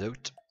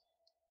episode.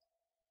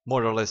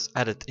 More or less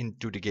added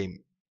into the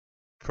game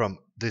from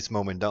this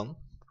moment on,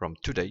 from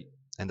today.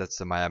 And that's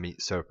the Miami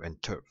Surf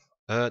and Turf.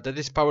 That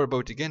is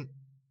powerboat again,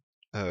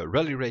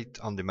 rally rate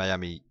on the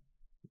Miami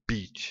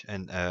beach,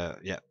 and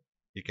yeah,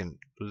 you can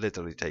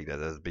literally take that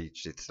as a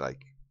beach. It's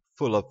like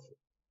full of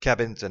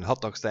cabins and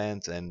hot dog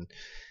stands and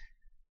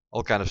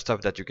all kind of stuff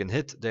that you can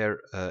hit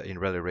there in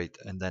rally rate,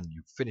 and then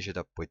you finish it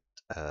up with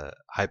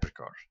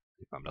hypercar,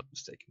 if I'm not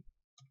mistaken.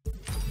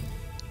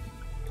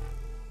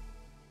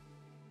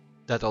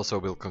 That also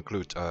will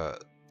conclude the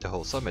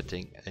whole summit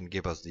thing and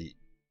give us the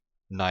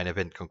 9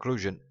 event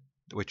conclusion,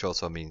 which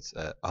also means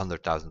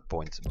 100,000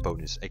 points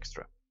bonus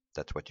extra.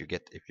 That's what you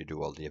get if you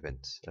do all the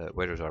events.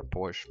 Where is our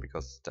Porsche?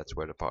 Because that's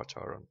where the parts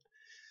are on.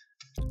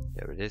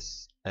 There it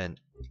is.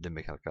 And the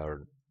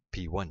McLaren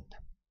P1.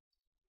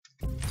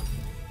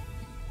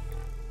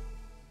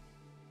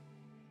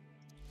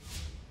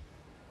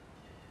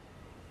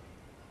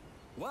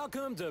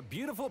 Welcome to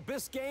beautiful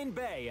Biscayne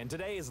Bay and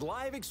today's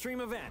live extreme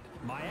event,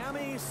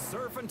 Miami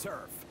Surf and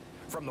Turf.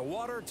 From the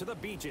water to the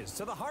beaches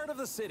to the heart of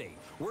the city,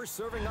 we're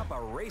serving up a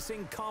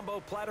racing combo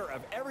platter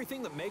of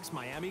everything that makes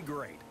Miami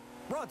great.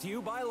 Brought to you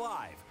by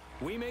Live.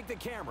 We make the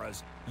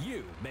cameras,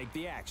 you make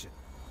the action.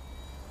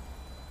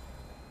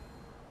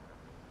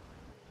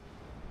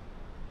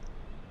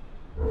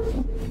 The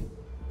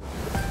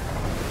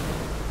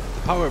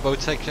powerboat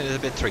section is a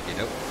bit tricky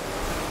though.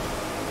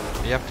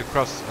 You have to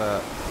cross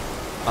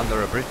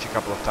under a bridge a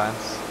couple of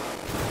times.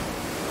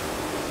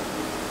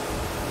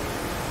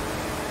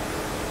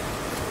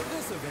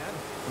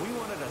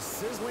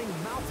 Sizzling,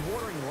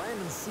 mouth-watering land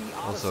and sea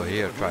also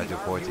here, try to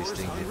avoid these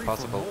things if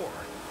possible.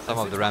 Some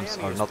of the ramps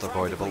are not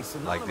avoidable,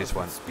 like this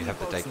one. You have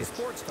to take it,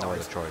 no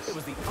other choice.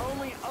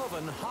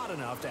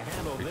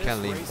 We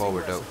can lean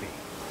forward though,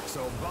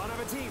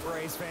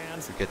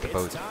 to get the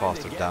boat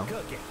faster down.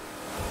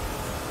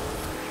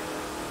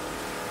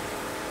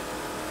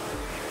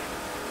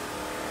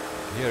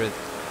 Here it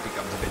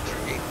becomes a bit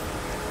tricky.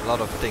 A lot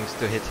of things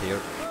to hit here.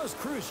 Those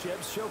cruise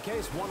ships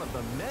showcase one of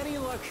the many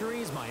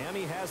luxuries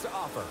Miami has to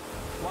offer,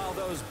 while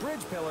those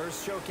bridge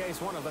pillars showcase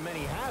one of the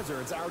many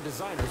hazards our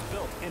designers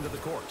built into the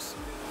course.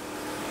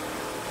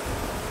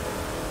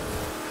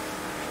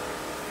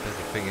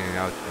 Just figuring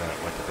out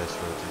what the best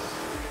route is.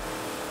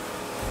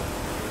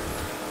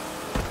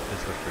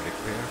 This was pretty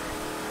clear.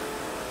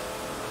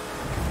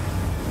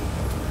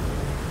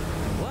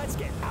 Let's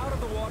get out of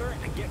the water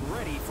and get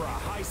ready for a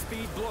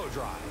high-speed blow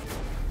dry.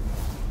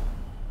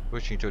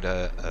 Switching to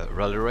the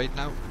rally rate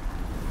now.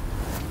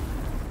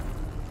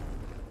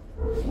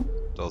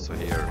 Also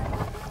here,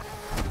 a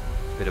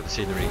bit of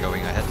scenery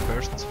going ahead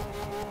first,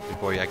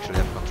 before you actually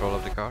have control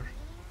of the car.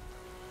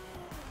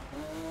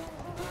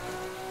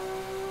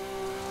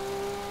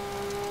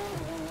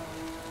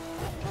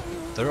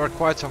 There are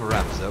quite some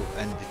ramps though,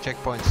 and the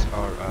checkpoints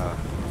are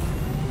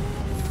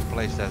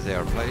placed as they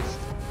are placed.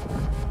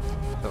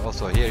 So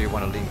also here you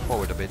want to lean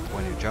forward a bit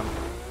when you jump,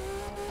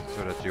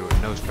 so that your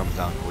nose comes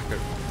down quicker.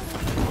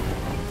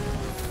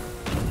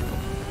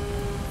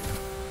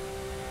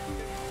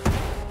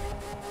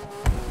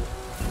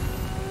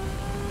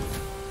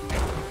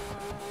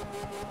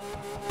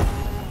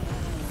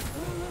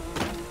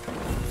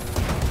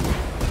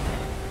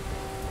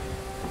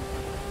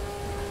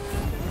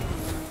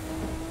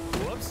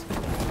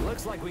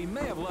 Looks like we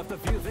may have left a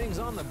few things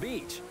on the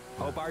beach.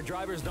 Hope our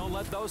drivers don't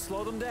let those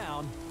slow them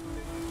down.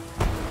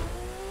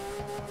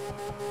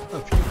 A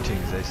few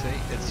things, they say.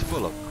 It's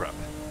full of crap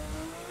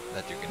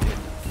that you can hit.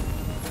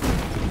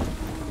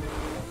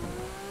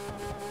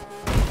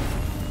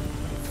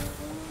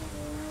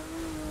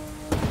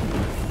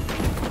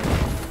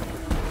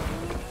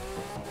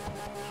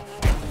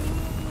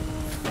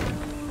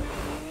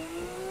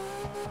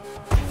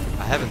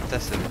 I haven't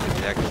tested it if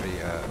they actually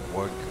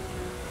work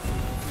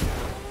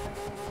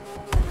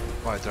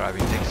by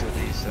driving next to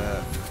these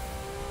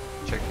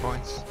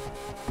checkpoints.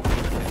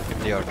 If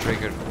they are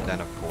triggered,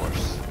 then of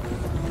course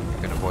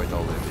you can avoid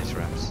all of these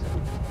ramps.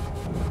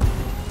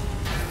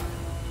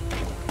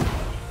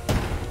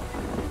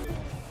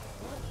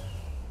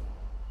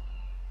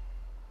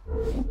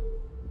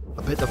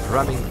 A bit of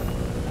ramming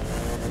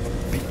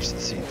beach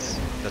seats.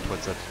 That's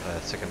what that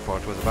second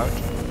part was about.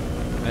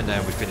 And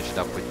then we finished it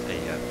up with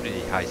a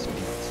pretty high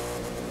speed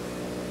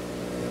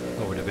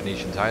over the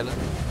Venetian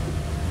island.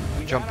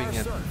 Jumping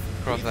and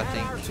across that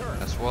thing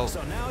as well.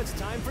 So now it's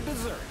time for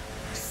dessert.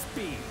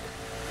 Speed.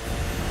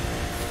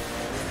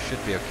 Should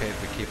be okay if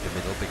we keep the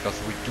middle because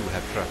we do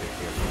have traffic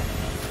here.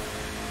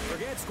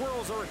 Forget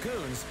squirrels or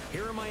raccoons.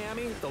 Here in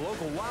Miami, the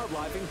local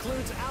wildlife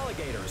includes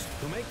alligators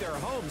who make their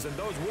homes in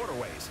those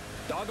waterways.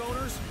 Dog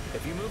owners,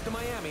 if you move to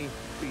Miami,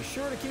 be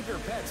sure to keep your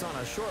pets on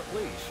a short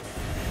leash.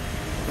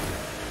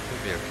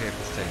 Should be okay if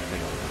we stay in the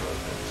middle of the road.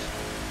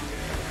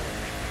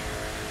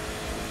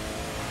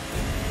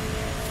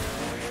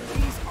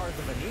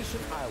 The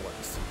Venetian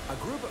Islands, a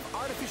group of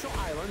artificial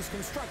islands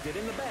constructed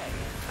in the bay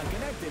and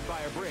connected by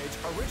a bridge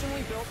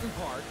originally built in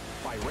part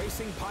by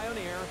racing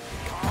pioneer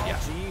Carl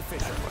G.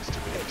 Fisher. That was to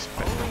be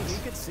expected. Only he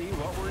could see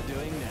what we're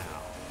doing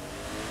now.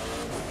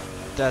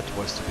 That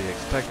was to be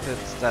expected.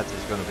 That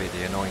is going to be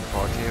the annoying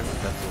part here.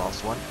 That's the last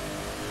one.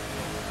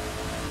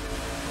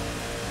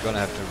 We're going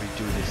to have to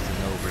redo this thing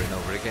over and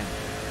over again.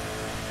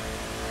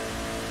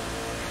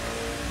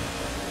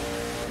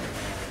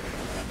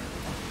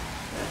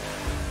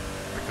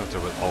 There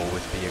will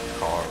always be a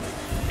car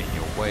in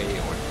your way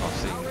or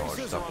crossing or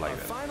stuff like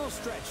that. Final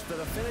stretch to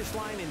the finish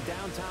line in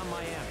downtown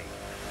Miami.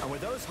 And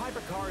with those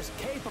hypercars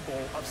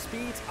capable of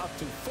speeds up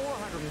to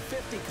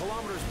 450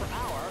 kilometers per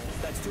hour,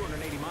 that's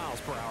 280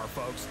 miles per hour,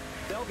 folks,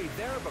 they'll be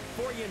there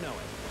before you know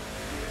it.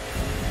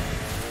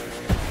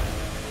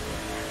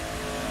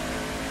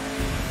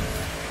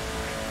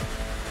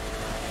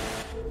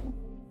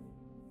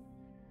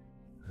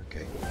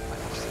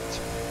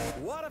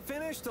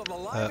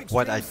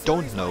 What I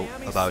don't know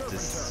about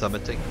this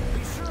summiting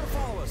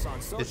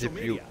is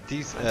if you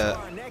these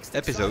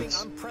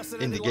episodes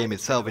in the game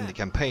itself, in the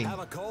campaign,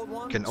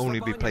 can only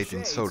be played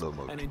in solo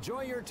mode.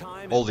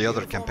 All the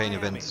other campaign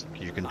events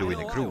you can do in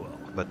a crew,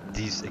 but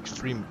these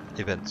extreme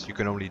events you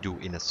can only do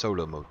in a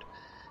solo mode.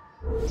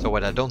 So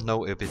what I don't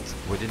know if it's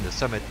within the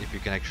summit if you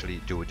can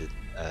actually do it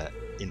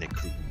in a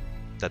crew.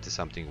 That is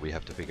something we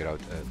have to figure out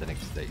the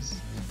next days.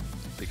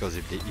 Because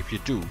if you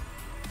do,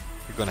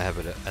 you're gonna have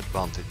an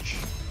advantage.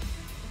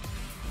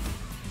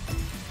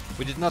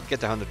 We did not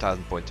get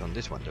 100,000 points on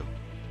this one though.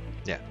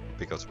 Yeah,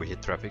 because we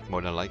hit traffic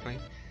more than likely.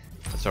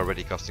 It's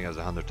already costing us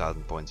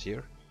 100,000 points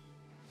here.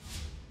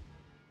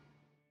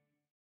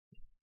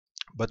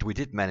 But we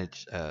did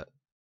manage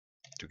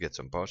to get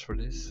some parts for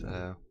this.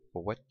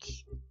 For what?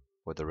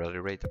 For the rally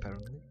rate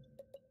apparently.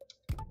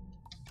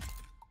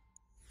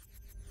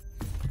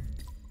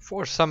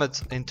 4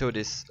 summits into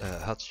this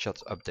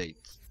Hotshots update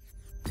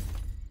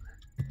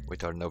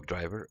with our Noob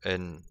driver,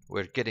 and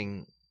we're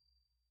getting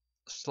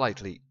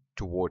slightly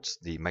towards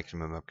the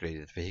maximum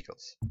upgraded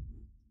vehicles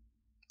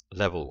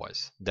level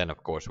wise. Then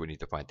of course we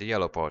need to find the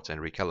yellow parts and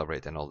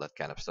recalibrate and all that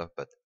kind of stuff,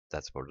 but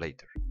that's for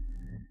later.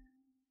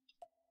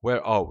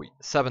 Where are we?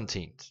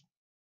 17th.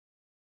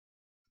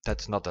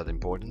 That's not that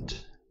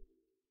important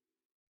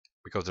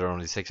because there are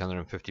only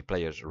 650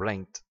 players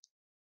ranked.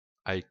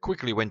 I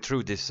quickly went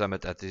through this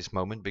summit at this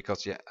moment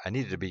because yeah, I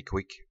needed to be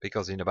quick,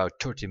 because in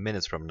about 30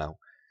 minutes from now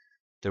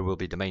there will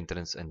be the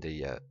maintenance and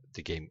the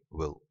game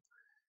will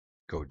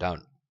go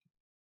down.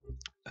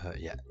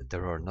 Yeah,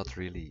 there are not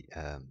really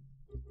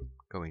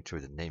going through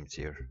the names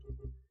here.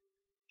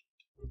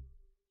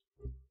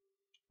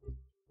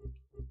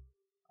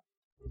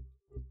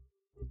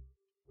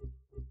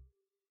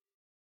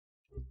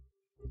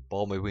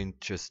 Balmy Wind,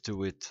 Just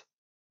Do It.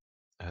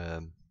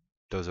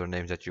 Those are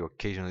names that you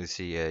occasionally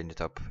see in the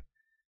top.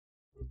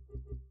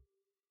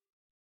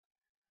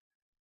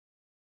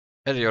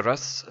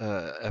 Elioras,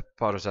 as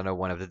far as I know,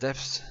 one of the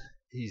devs,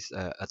 he's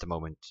at the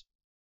moment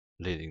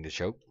leading the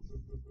show,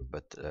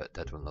 but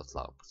that will not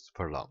last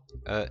for long.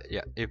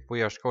 Yeah, if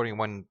we are scoring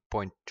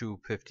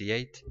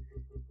 1.258,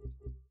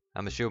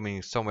 I'm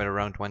assuming somewhere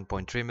around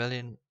 1.3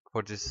 million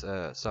for this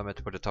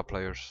summit for the top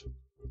players.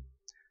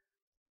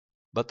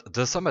 But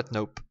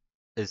TheSummitNoob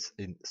is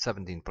in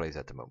 17th place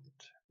at the moment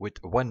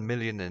with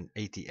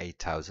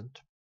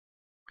 1,088,000.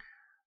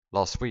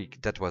 Last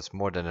week that was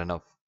more than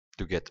enough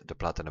to get the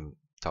platinum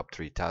top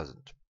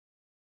 3,000.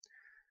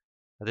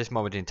 At this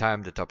moment in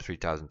time the top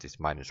 3,000 is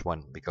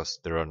 -1 because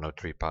there are no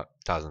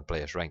 3,000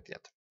 players ranked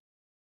yet.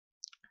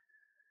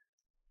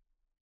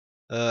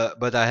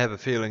 But I have a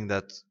feeling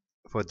that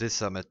for this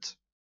summit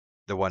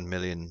the 1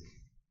 million,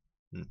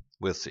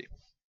 we'll see.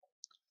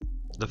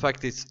 The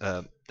fact is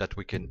that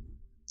we can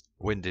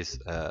win this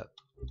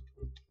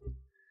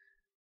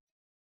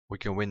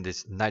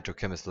Nitro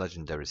Chemist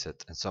Legendary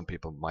set, and some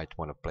people might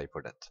want to play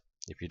for that.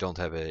 If you don't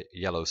have a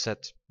yellow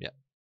set, yeah,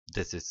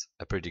 this is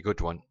a pretty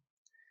good one.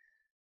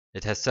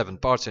 It has 7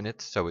 parts in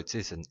it, so it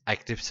is an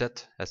active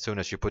set. As soon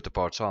as you put the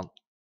parts on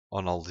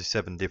all the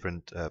 7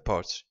 different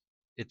parts,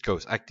 it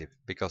goes active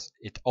because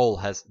it all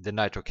has the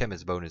Nitro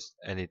Chemist bonus,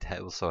 and it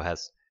also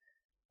has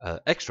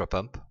extra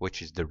pump,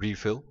 which is the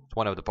refill. It's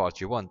one of the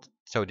parts you want.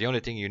 So the only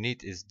thing you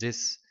need is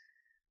this.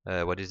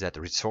 What is that?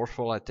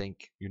 Resourceful, I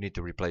think. You need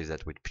to replace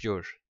that with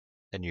pure,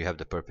 and you have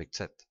the perfect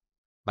set.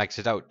 Max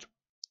it out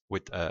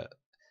with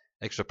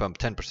extra pump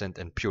 10%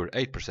 and pure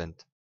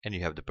 8%, and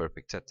you have the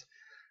perfect set.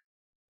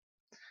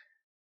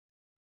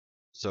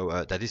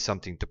 So that is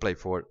something to play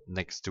for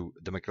next to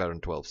the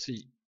McLaren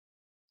 12C.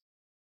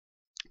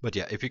 But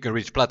yeah, if you can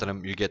reach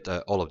platinum, you get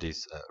all of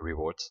these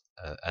rewards,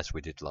 as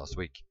we did last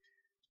week.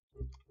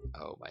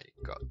 Oh my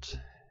god.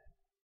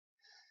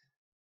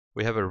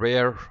 We have a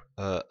rare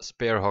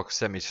Sparehawk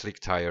semi-slick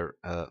tire.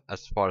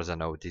 As far as I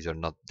know, these are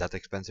not that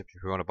expensive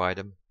if you want to buy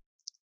them.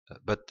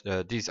 But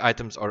these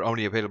items are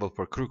only available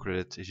for crew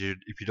credits. If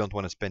you don't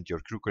want to spend your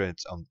crew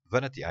credits on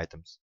vanity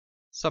items,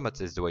 summits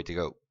is the way to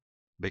go,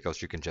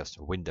 because you can just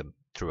win them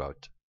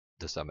throughout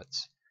the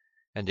summits,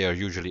 and they are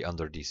usually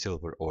under the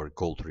silver or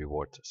gold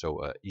reward,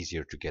 so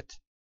easier to get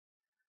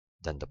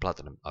than the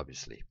platinum,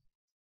 obviously.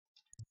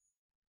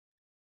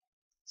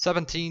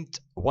 17th,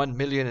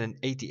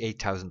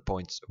 1,088,000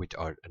 points with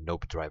our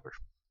Noob driver.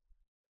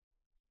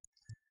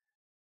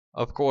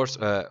 Of course,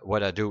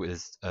 what I do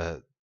is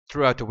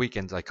throughout the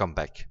weekend I come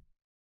back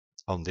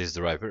on this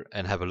driver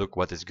and have a look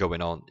what is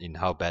going on, in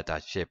how bad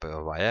a shape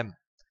I am.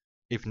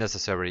 If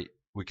necessary,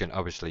 we can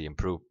obviously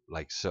improve,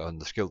 like so on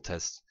the skill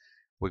test.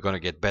 We're gonna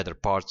get better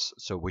parts,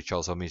 so which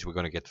also means we're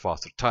gonna get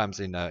faster times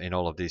in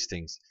all of these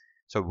things.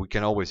 So we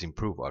can always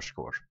improve our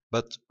score.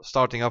 But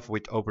starting off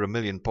with over 1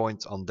 million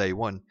points on day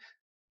 1,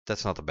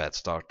 that's not a bad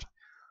start.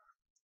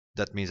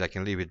 That means I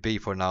can leave it be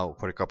for now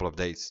for a couple of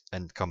days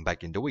and come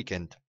back in the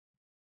weekend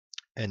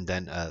and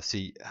then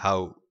see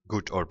how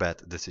good or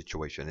bad the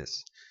situation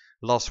is.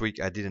 Last week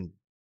I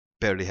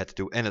barely had to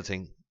do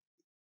anything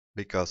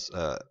because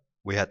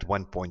we had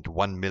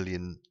 1.1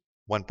 million,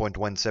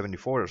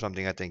 1.174 or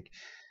something, I think.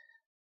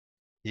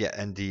 Yeah,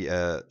 and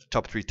the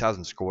top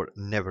 3,000 score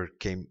never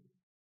came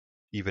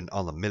even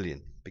on 1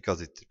 million because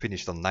it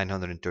finished on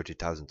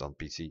 930,000 on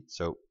PC.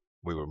 So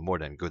we were more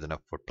than good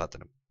enough for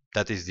platinum.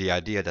 That is the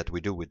idea that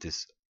we do with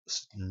this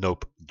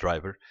Noob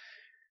driver.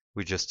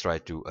 We just try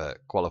to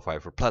qualify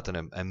for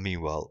platinum and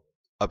meanwhile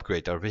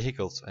upgrade our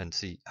vehicles and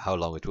see how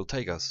long it will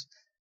take us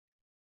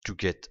to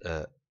get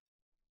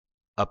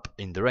up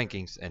in the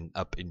rankings and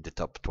up in the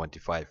top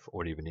 25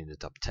 or even in the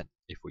top 10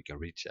 if we can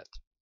reach that.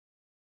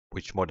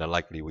 Which more than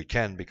likely we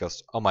can,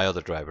 because on my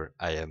other driver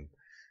I am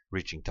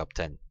reaching top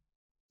 10.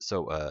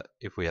 So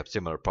if we have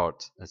similar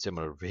parts and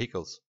similar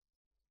vehicles,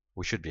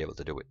 we should be able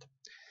to do it.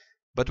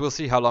 But we'll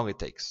see how long it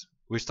takes.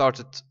 We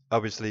started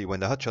obviously when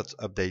the Hotshots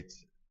update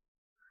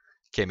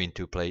came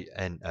into play,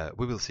 and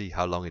we will see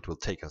how long it will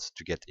take us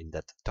to get in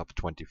that top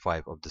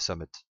 25 of the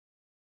summit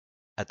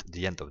at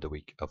the end of the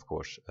week, of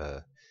course.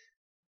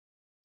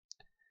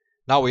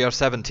 Now we are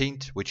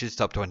 17th, which is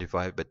top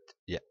 25, but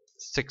yeah,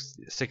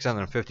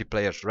 650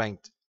 players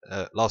ranked.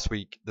 Last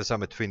week the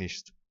summit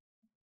finished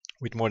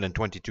with more than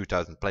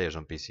 22,000 players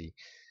on PC,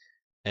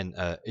 and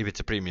if it's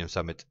a premium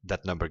summit,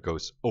 that number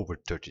goes over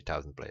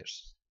 30,000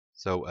 players.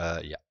 So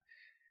yeah,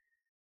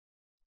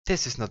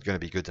 this is not going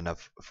to be good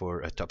enough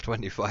for a top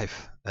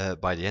 25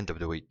 by the end of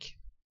the week,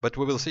 but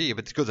we will see. If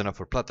it's good enough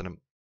for platinum,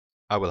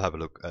 I will have a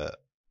look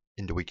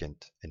in the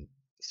weekend and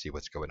see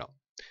what's going on.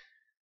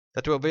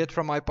 That will be it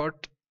from my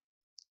part.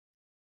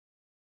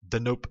 The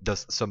Noob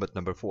does summit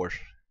number 4.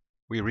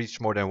 We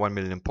reached more than 1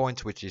 million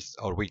points, which is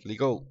our weekly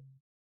goal.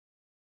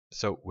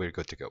 So we're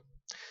good to go.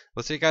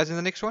 We'll see you guys in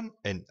the next one,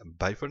 and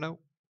bye for now.